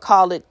 but I'm going to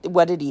call it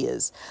what it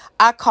is.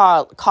 I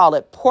call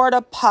it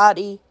porta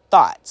potty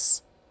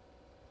thoughts.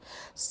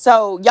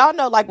 So y'all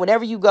know, like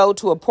whenever you go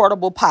to a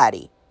portable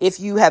potty, if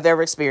you have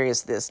ever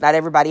experienced this, not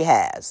everybody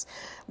has.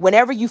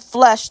 Whenever you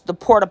flush the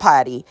porta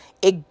potty,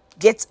 it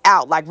gets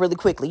out like really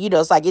quickly. You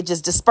know, it's like it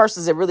just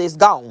disperses. It really is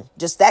gone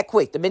just that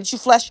quick. The minute you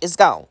flush, it's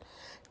gone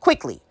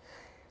quickly.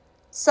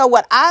 So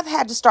what I've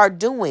had to start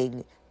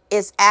doing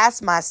is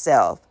ask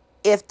myself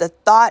if the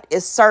thought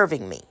is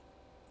serving me,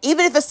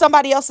 even if it's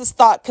somebody else's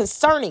thought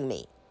concerning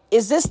me.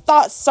 Is this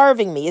thought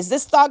serving me? Is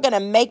this thought going to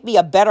make me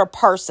a better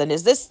person?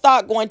 Is this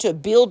thought going to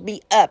build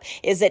me up?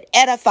 Is it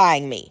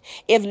edifying me?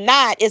 If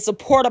not, it's a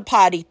porta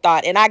potty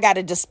thought and I got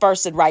to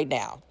disperse it right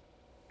now.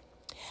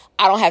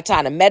 I don't have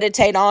time to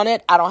meditate on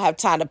it. I don't have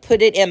time to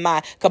put it in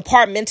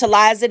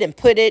compartmentalize it and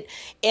put it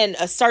in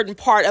a certain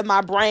part of my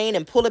brain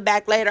and pull it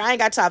back later. I ain't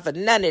got time for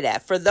none of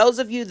that. For those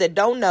of you that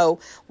don't know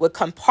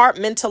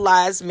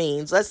compartmentalize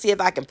means, let's see if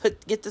I can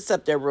get this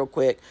up there real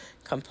quick.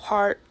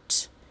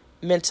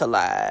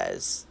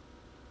 Compartmentalize.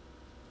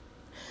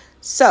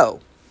 So,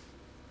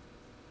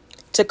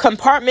 to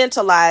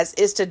compartmentalize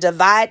is to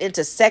divide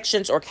into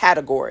sections or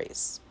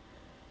categories.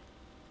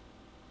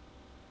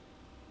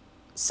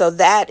 So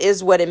that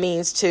is what it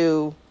means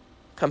to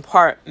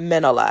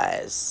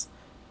compartmentalize.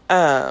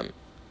 The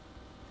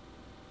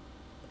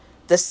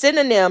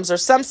synonyms, or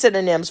some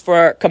synonyms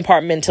for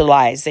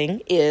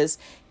compartmentalizing, is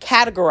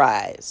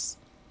categorize,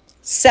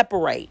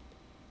 separate,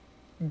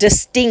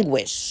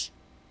 distinguish,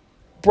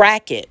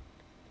 bracket,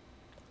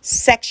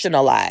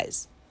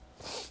 sectionalize,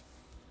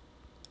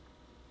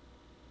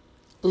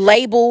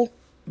 label,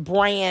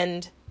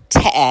 brand,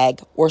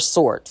 tag, or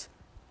sort,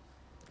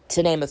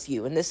 to name a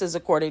few. And this is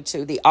according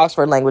to the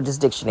Oxford Languages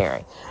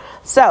Dictionary.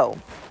 So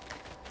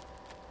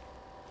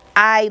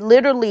I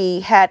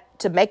literally had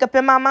to make up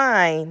in my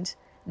mind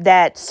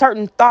that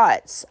certain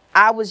thoughts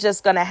I was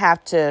just going to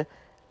have to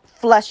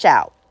flush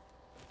out.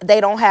 They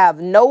don't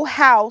have no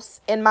house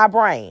in my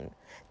brain.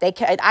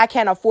 I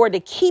can't afford to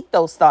keep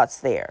those thoughts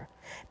there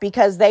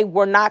because they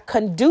were not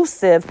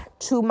conducive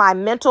to my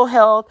mental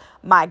health,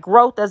 my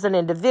growth as an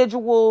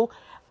individual,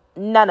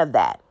 none of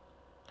that.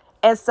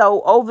 And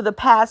so over the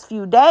past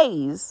few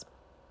days,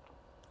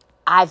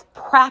 I've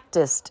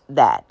practiced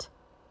that.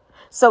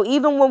 So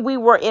even when we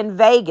were in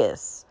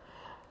Vegas,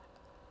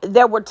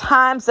 there were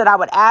times that I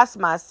would ask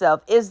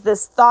myself, is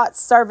this thought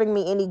serving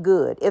me any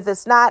good? If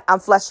it's not, I'm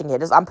flushing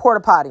it. I'm porta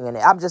pottying in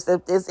it.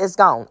 It's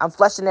gone. I'm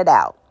flushing it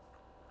out.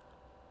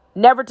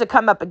 Never to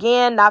come up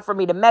again, not for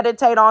me to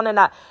meditate on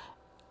it.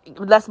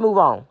 Let's move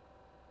on.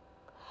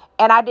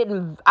 And I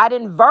didn't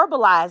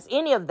verbalize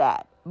any of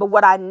that. But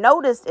what I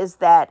noticed is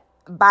that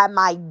by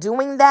my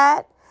doing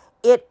that,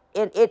 it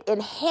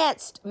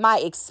enhanced my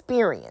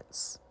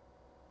experience.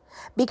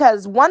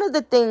 Because one of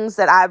the things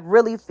that I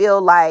really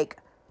feel like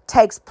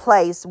takes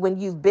place when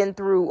you've been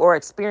through or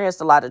experienced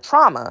a lot of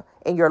trauma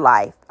in your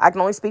life, I can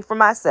only speak for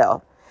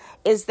myself,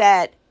 is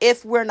that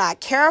if we're not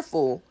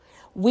careful,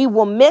 we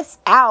will miss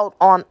out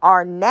on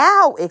our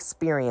now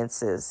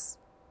experiences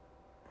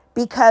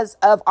because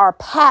of our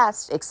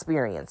past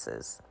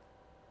experiences.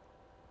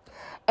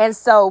 And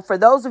so for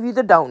those of you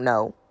that don't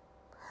know,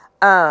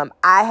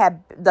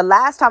 the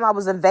last time I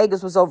was in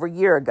Vegas was over a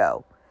year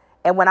ago.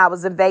 And when I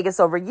was in Vegas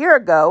over a year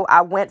ago,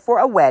 I went for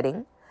a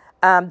wedding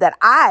that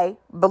I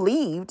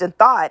believed and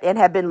thought and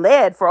had been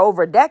led for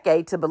over a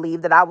decade to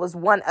believe that I was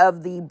one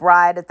of the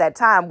bride at that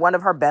time, one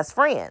of her best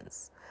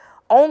friends,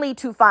 only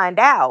to find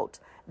out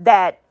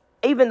that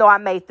even though I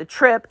made the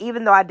trip,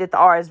 even though I did the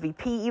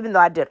RSVP, even though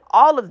I did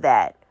all of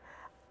that,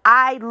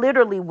 I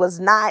literally was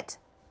not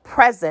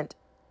present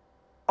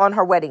on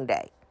her wedding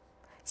day.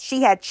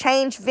 She had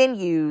changed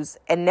venues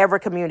and never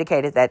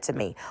communicated that to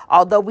me.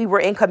 Although we were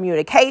in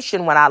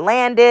communication when I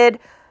landed,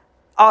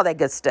 all that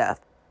good stuff.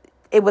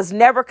 It was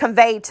never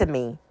conveyed to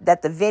me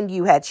that the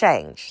venue had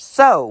changed.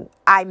 So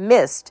I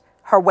missed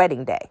her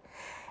wedding day.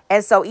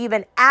 And so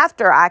even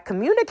after I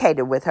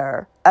communicated with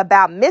her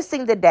about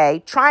missing the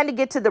day, trying to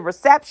get to the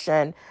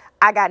reception,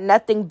 I got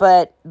nothing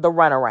but the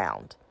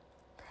runaround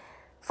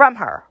from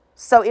her.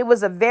 So it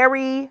was a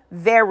very,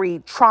 very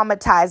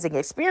traumatizing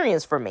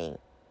experience for me.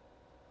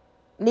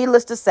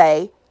 Needless to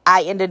say,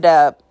 I ended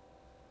up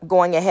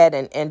going ahead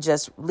and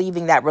just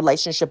leaving that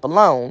relationship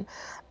alone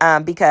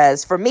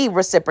because for me,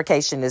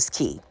 reciprocation is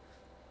key.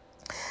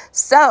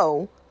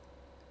 So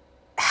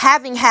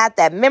having had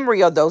that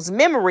memory or those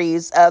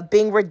memories of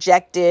being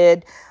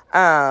rejected,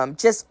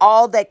 just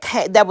all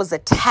that was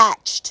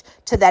attached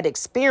to that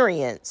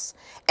experience,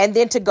 and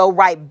then to go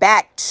right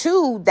back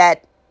to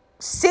that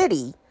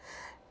city,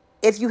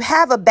 if you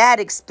have a bad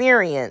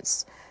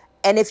experience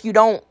and if you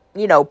don't,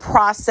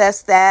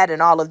 process that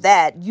and all of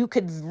that, you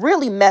could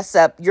really mess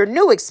up your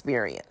new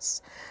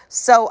experience.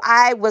 So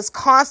I was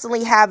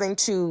constantly having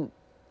to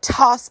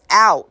toss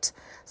out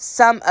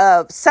some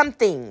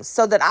things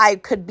so that I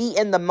could be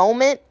in the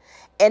moment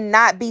and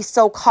not be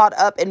so caught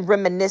up in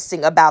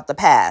reminiscing about the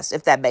past,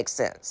 if that makes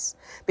sense.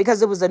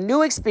 Because it was a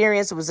new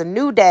experience, it was a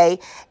new day,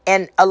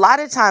 and a lot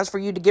of times for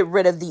you to get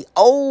rid of the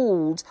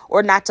old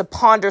or not to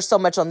ponder so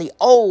much on the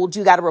old,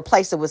 you got to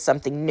replace it with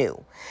something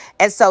new.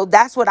 And so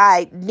that's what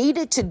I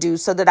needed to do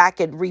so that I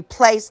could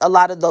replace a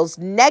lot of those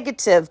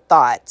negative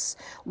thoughts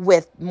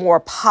with more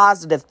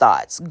positive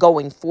thoughts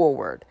going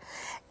forward.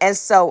 And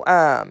so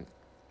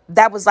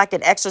that was like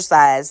an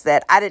exercise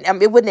that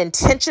it wasn't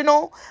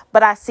intentional,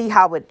 but I see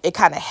how it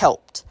kind of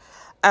helped.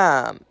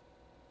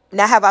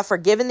 Now, have I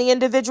forgiven the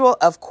individual?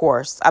 Of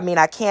course. I mean,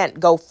 I can't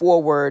go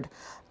forward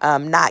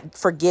not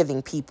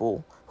forgiving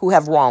people who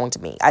have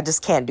wronged me. I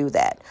just can't do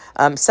that.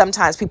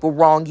 Sometimes people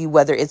wrong you,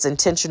 whether it's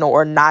intentional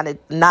or not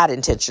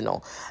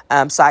intentional.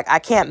 So I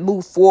can't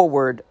move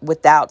forward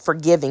without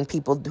forgiving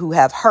people who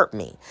have hurt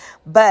me.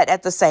 But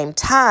at the same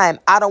time,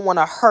 I don't want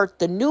to hurt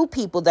the new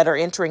people that are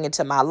entering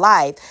into my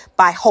life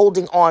by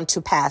holding on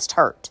to past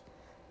hurt,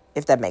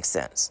 if that makes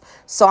sense.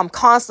 So I'm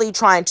constantly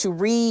trying to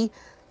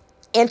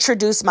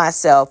reintroduce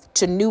myself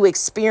to new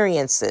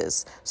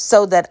experiences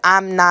so that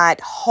I'm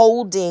not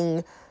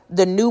holding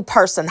the new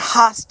person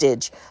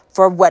hostage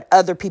for what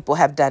other people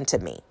have done to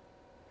me.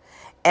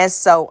 And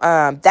so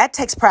that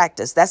takes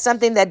practice. That's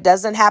something that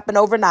doesn't happen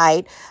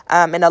overnight.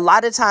 And a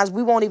lot of times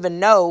we won't even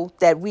know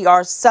that we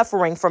are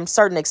suffering from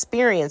certain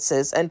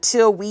experiences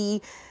until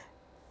we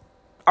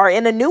are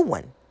in a new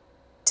one,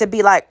 to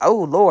be like,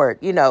 oh, Lord,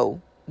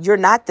 you're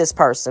not this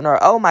person, or,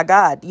 oh, my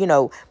God,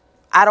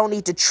 I don't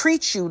need to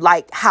treat you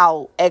like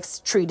how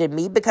X treated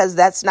me because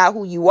that's not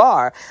who you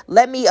are.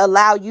 Let me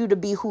allow you to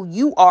be who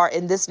you are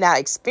in this now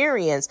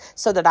experience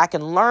so that I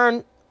can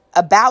learn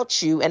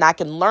about you and I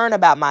can learn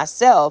about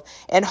myself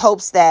in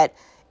hopes that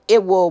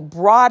it will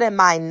broaden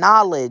my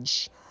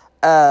knowledge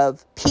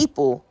of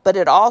people, but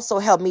it also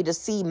helped me to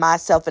see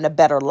myself in a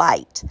better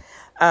light.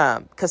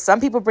 Because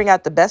some people bring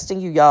out the best in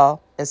you,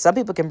 y'all, and some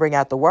people can bring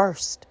out the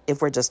worst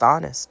if we're just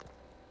honest.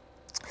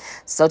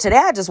 So today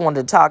I just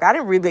wanted to talk. I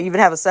didn't really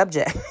even have a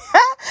subject.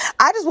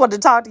 I just wanted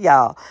to talk to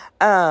y'all.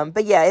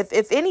 But yeah,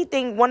 if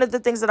anything, one of the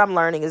things that I'm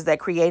learning is that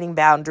creating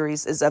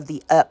boundaries is of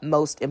the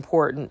utmost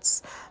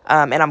importance.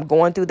 And I'm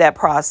going through that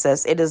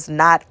process. It is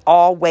not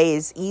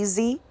always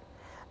easy.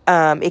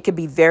 It could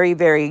be very,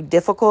 very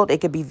difficult.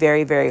 It could be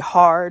very, very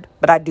hard.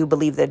 But I do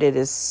believe that it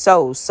is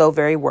so, so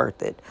very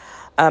worth it.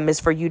 is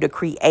for you to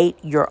create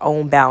your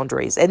own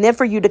boundaries, and then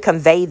for you to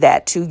convey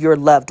that to your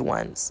loved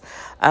ones.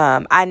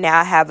 I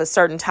now have a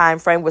certain time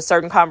frame with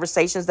certain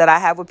conversations that I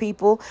have with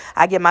people.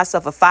 I give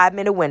myself a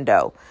 5-minute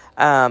window.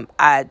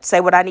 I say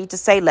what I need to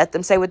say, let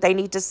them say what they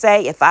need to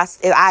say. If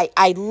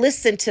I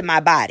listen to my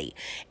body,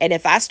 and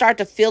if I start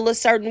to feel a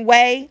certain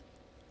way,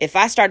 if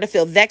I start to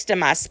feel vexed in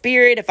my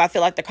spirit, if I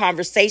feel like the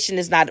conversation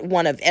is not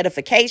one of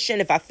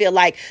edification, if I feel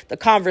like the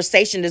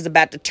conversation is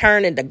about to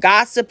turn into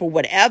gossip or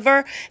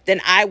whatever,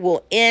 then I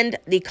will end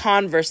the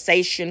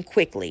conversation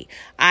quickly.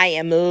 I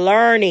am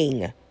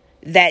learning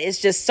that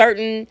it's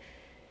certain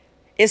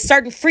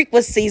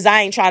frequencies I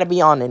ain't trying to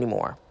be on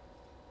anymore.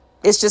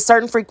 It's just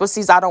certain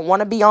frequencies I don't want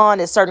to be on.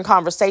 It's certain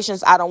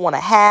conversations I don't want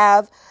to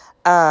have.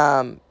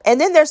 And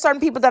then there's certain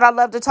people that I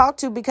love to talk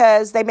to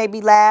because they make me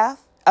laugh.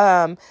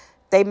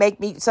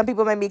 Some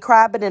people make me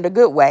cry, but in a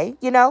good way,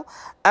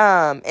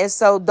 and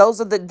so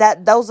those are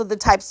the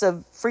types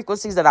of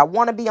frequencies that I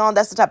want to be on.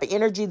 That's the type of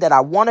energy that I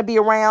want to be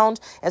around.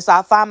 And so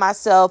I find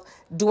myself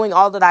doing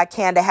all that I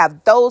can to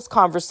have those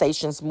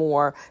conversations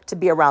more, to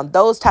be around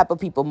those type of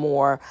people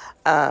more.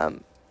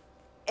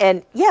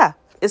 And yeah,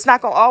 it's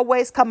not going to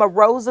always come of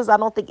roses. I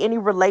don't think any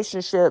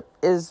relationship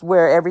is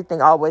where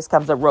everything always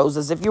comes of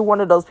roses. If you're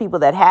one of those people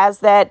that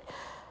has that,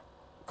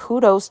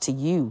 kudos to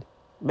you.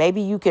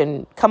 Maybe you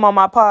can come on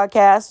my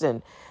podcast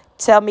and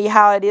tell me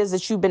how it is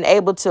that you've been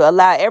able to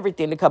allow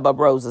everything to come up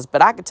roses.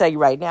 But I can tell you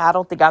right now, I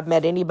don't think I've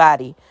met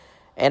anybody.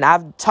 And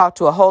I've talked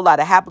to a whole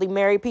lot of happily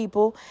married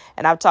people,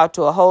 and I've talked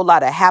to a whole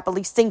lot of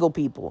happily single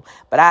people.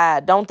 But I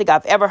don't think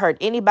I've ever heard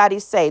anybody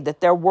say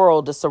that their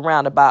world is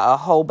surrounded by a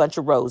whole bunch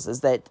of roses,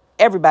 that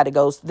everybody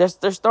goes, there's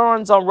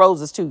thorns on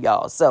roses too,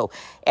 y'all. So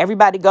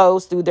everybody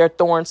goes through their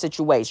thorn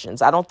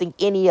situations. I don't think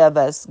any of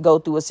us go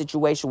through a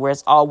situation where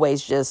it's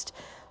always just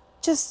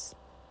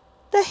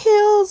the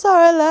hills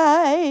are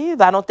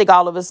alive. I don't think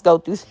all of us go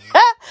through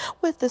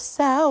with the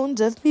sound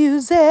of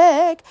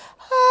music.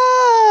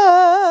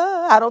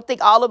 I don't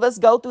think all of us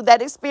go through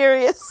that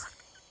experience.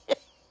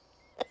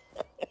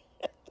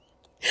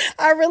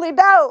 I really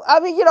don't. I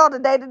mean, on a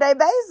day-to-day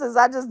basis,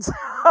 I just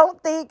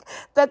don't think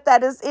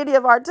that is any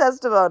of our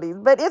testimonies.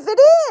 But if it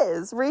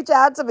is, reach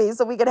out to me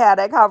so we can have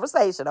that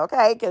conversation,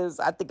 okay? Because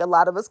I think a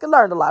lot of us can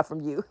learn a lot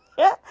from you.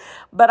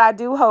 But I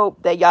do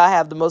hope that y'all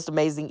have the most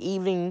amazing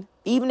evening,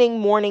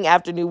 morning,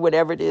 afternoon,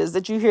 whatever it is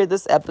that you hear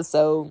this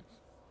episode.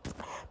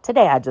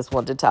 Today, I just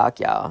want to talk,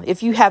 y'all.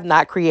 If you have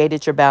not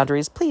created your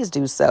boundaries, please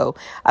do so.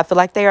 I feel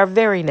like they are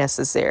very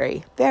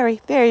necessary.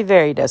 Very, very,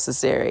 very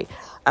necessary.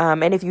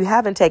 And if you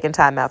haven't taken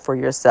time out for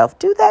yourself,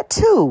 do that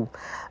too.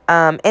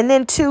 And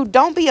then 2,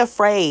 don't be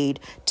afraid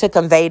to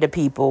convey to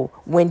people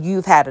when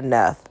you've had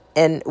enough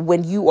and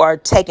when you are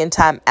taking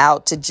time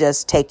out to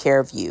just take care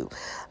of you.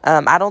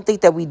 I don't think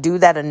that we do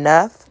that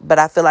enough, but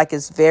I feel like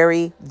it's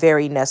very,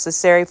 very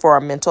necessary for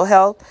our mental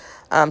health.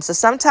 So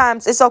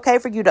sometimes it's okay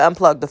for you to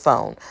unplug the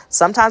phone.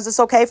 Sometimes it's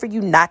okay for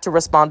you not to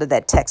respond to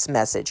that text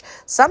message.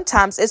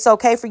 Sometimes it's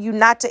okay for you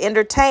not to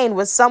entertain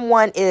when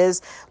someone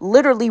is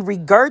literally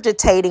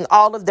regurgitating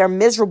all of their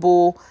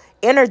miserable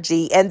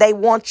energy and they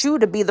want you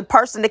to be the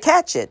person to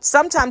catch it.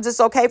 Sometimes it's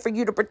okay for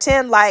you to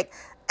pretend like,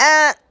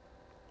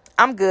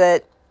 I'm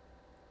good.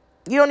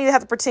 You don't even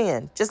have to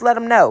pretend. Just let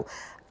them know.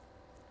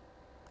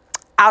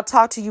 I'll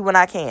talk to you when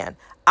I can.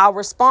 I'll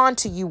respond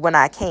to you when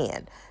I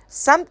can.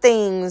 Some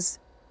things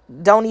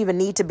don't even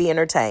need to be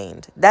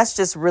entertained. That's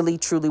just really,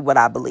 truly what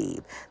I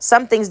believe.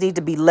 Some things need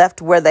to be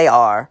left where they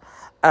are.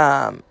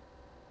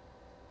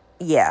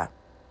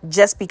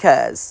 Just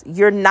because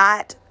you're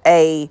not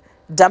a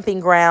dumping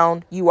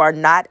ground, you are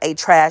not a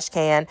trash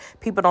can.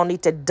 People don't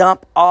need to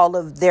dump all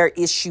of their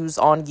issues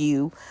on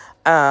you.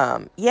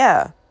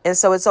 And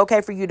so it's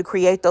okay for you to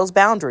create those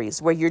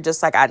boundaries where you're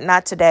just like,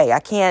 not today. I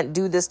can't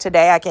do this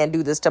today. I can't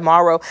do this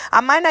tomorrow.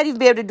 I might not even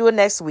be able to do it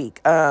next week.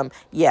 I'm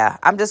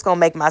just going to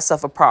make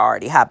myself a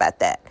priority. How about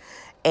that?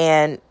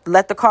 And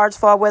let the cards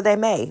fall where they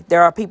may.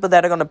 There are people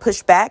that are going to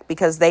push back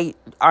because they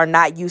are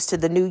not used to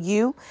the new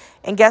you.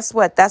 And guess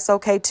what? That's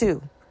okay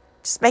too.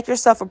 Just make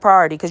yourself a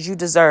priority because you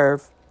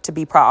deserve to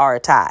be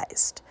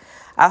prioritized.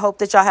 I hope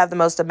that y'all have the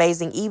most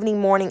amazing evening,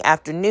 morning,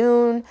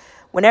 afternoon.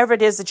 Whenever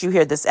it is that you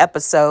hear this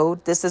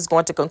episode, this is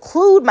going to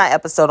conclude my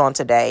episode on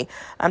today.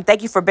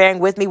 Thank you for bearing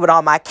with me with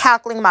all my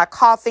cackling, my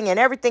coughing, and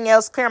everything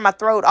else, clearing my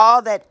throat,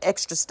 all that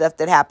extra stuff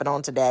that happened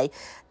on today.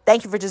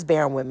 Thank you for just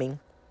bearing with me.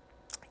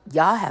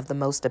 Y'all have the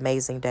most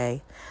amazing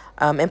day.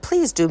 And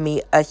please do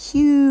me a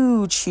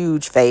huge,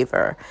 huge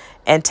favor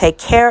and take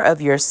care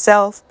of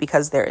yourself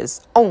because there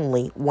is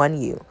only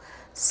one you.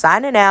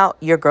 Signing out,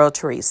 your girl,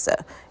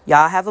 Teresa.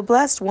 Y'all have a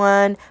blessed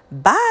one.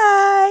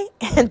 Bye.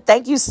 And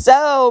thank you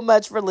so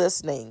much for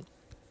listening.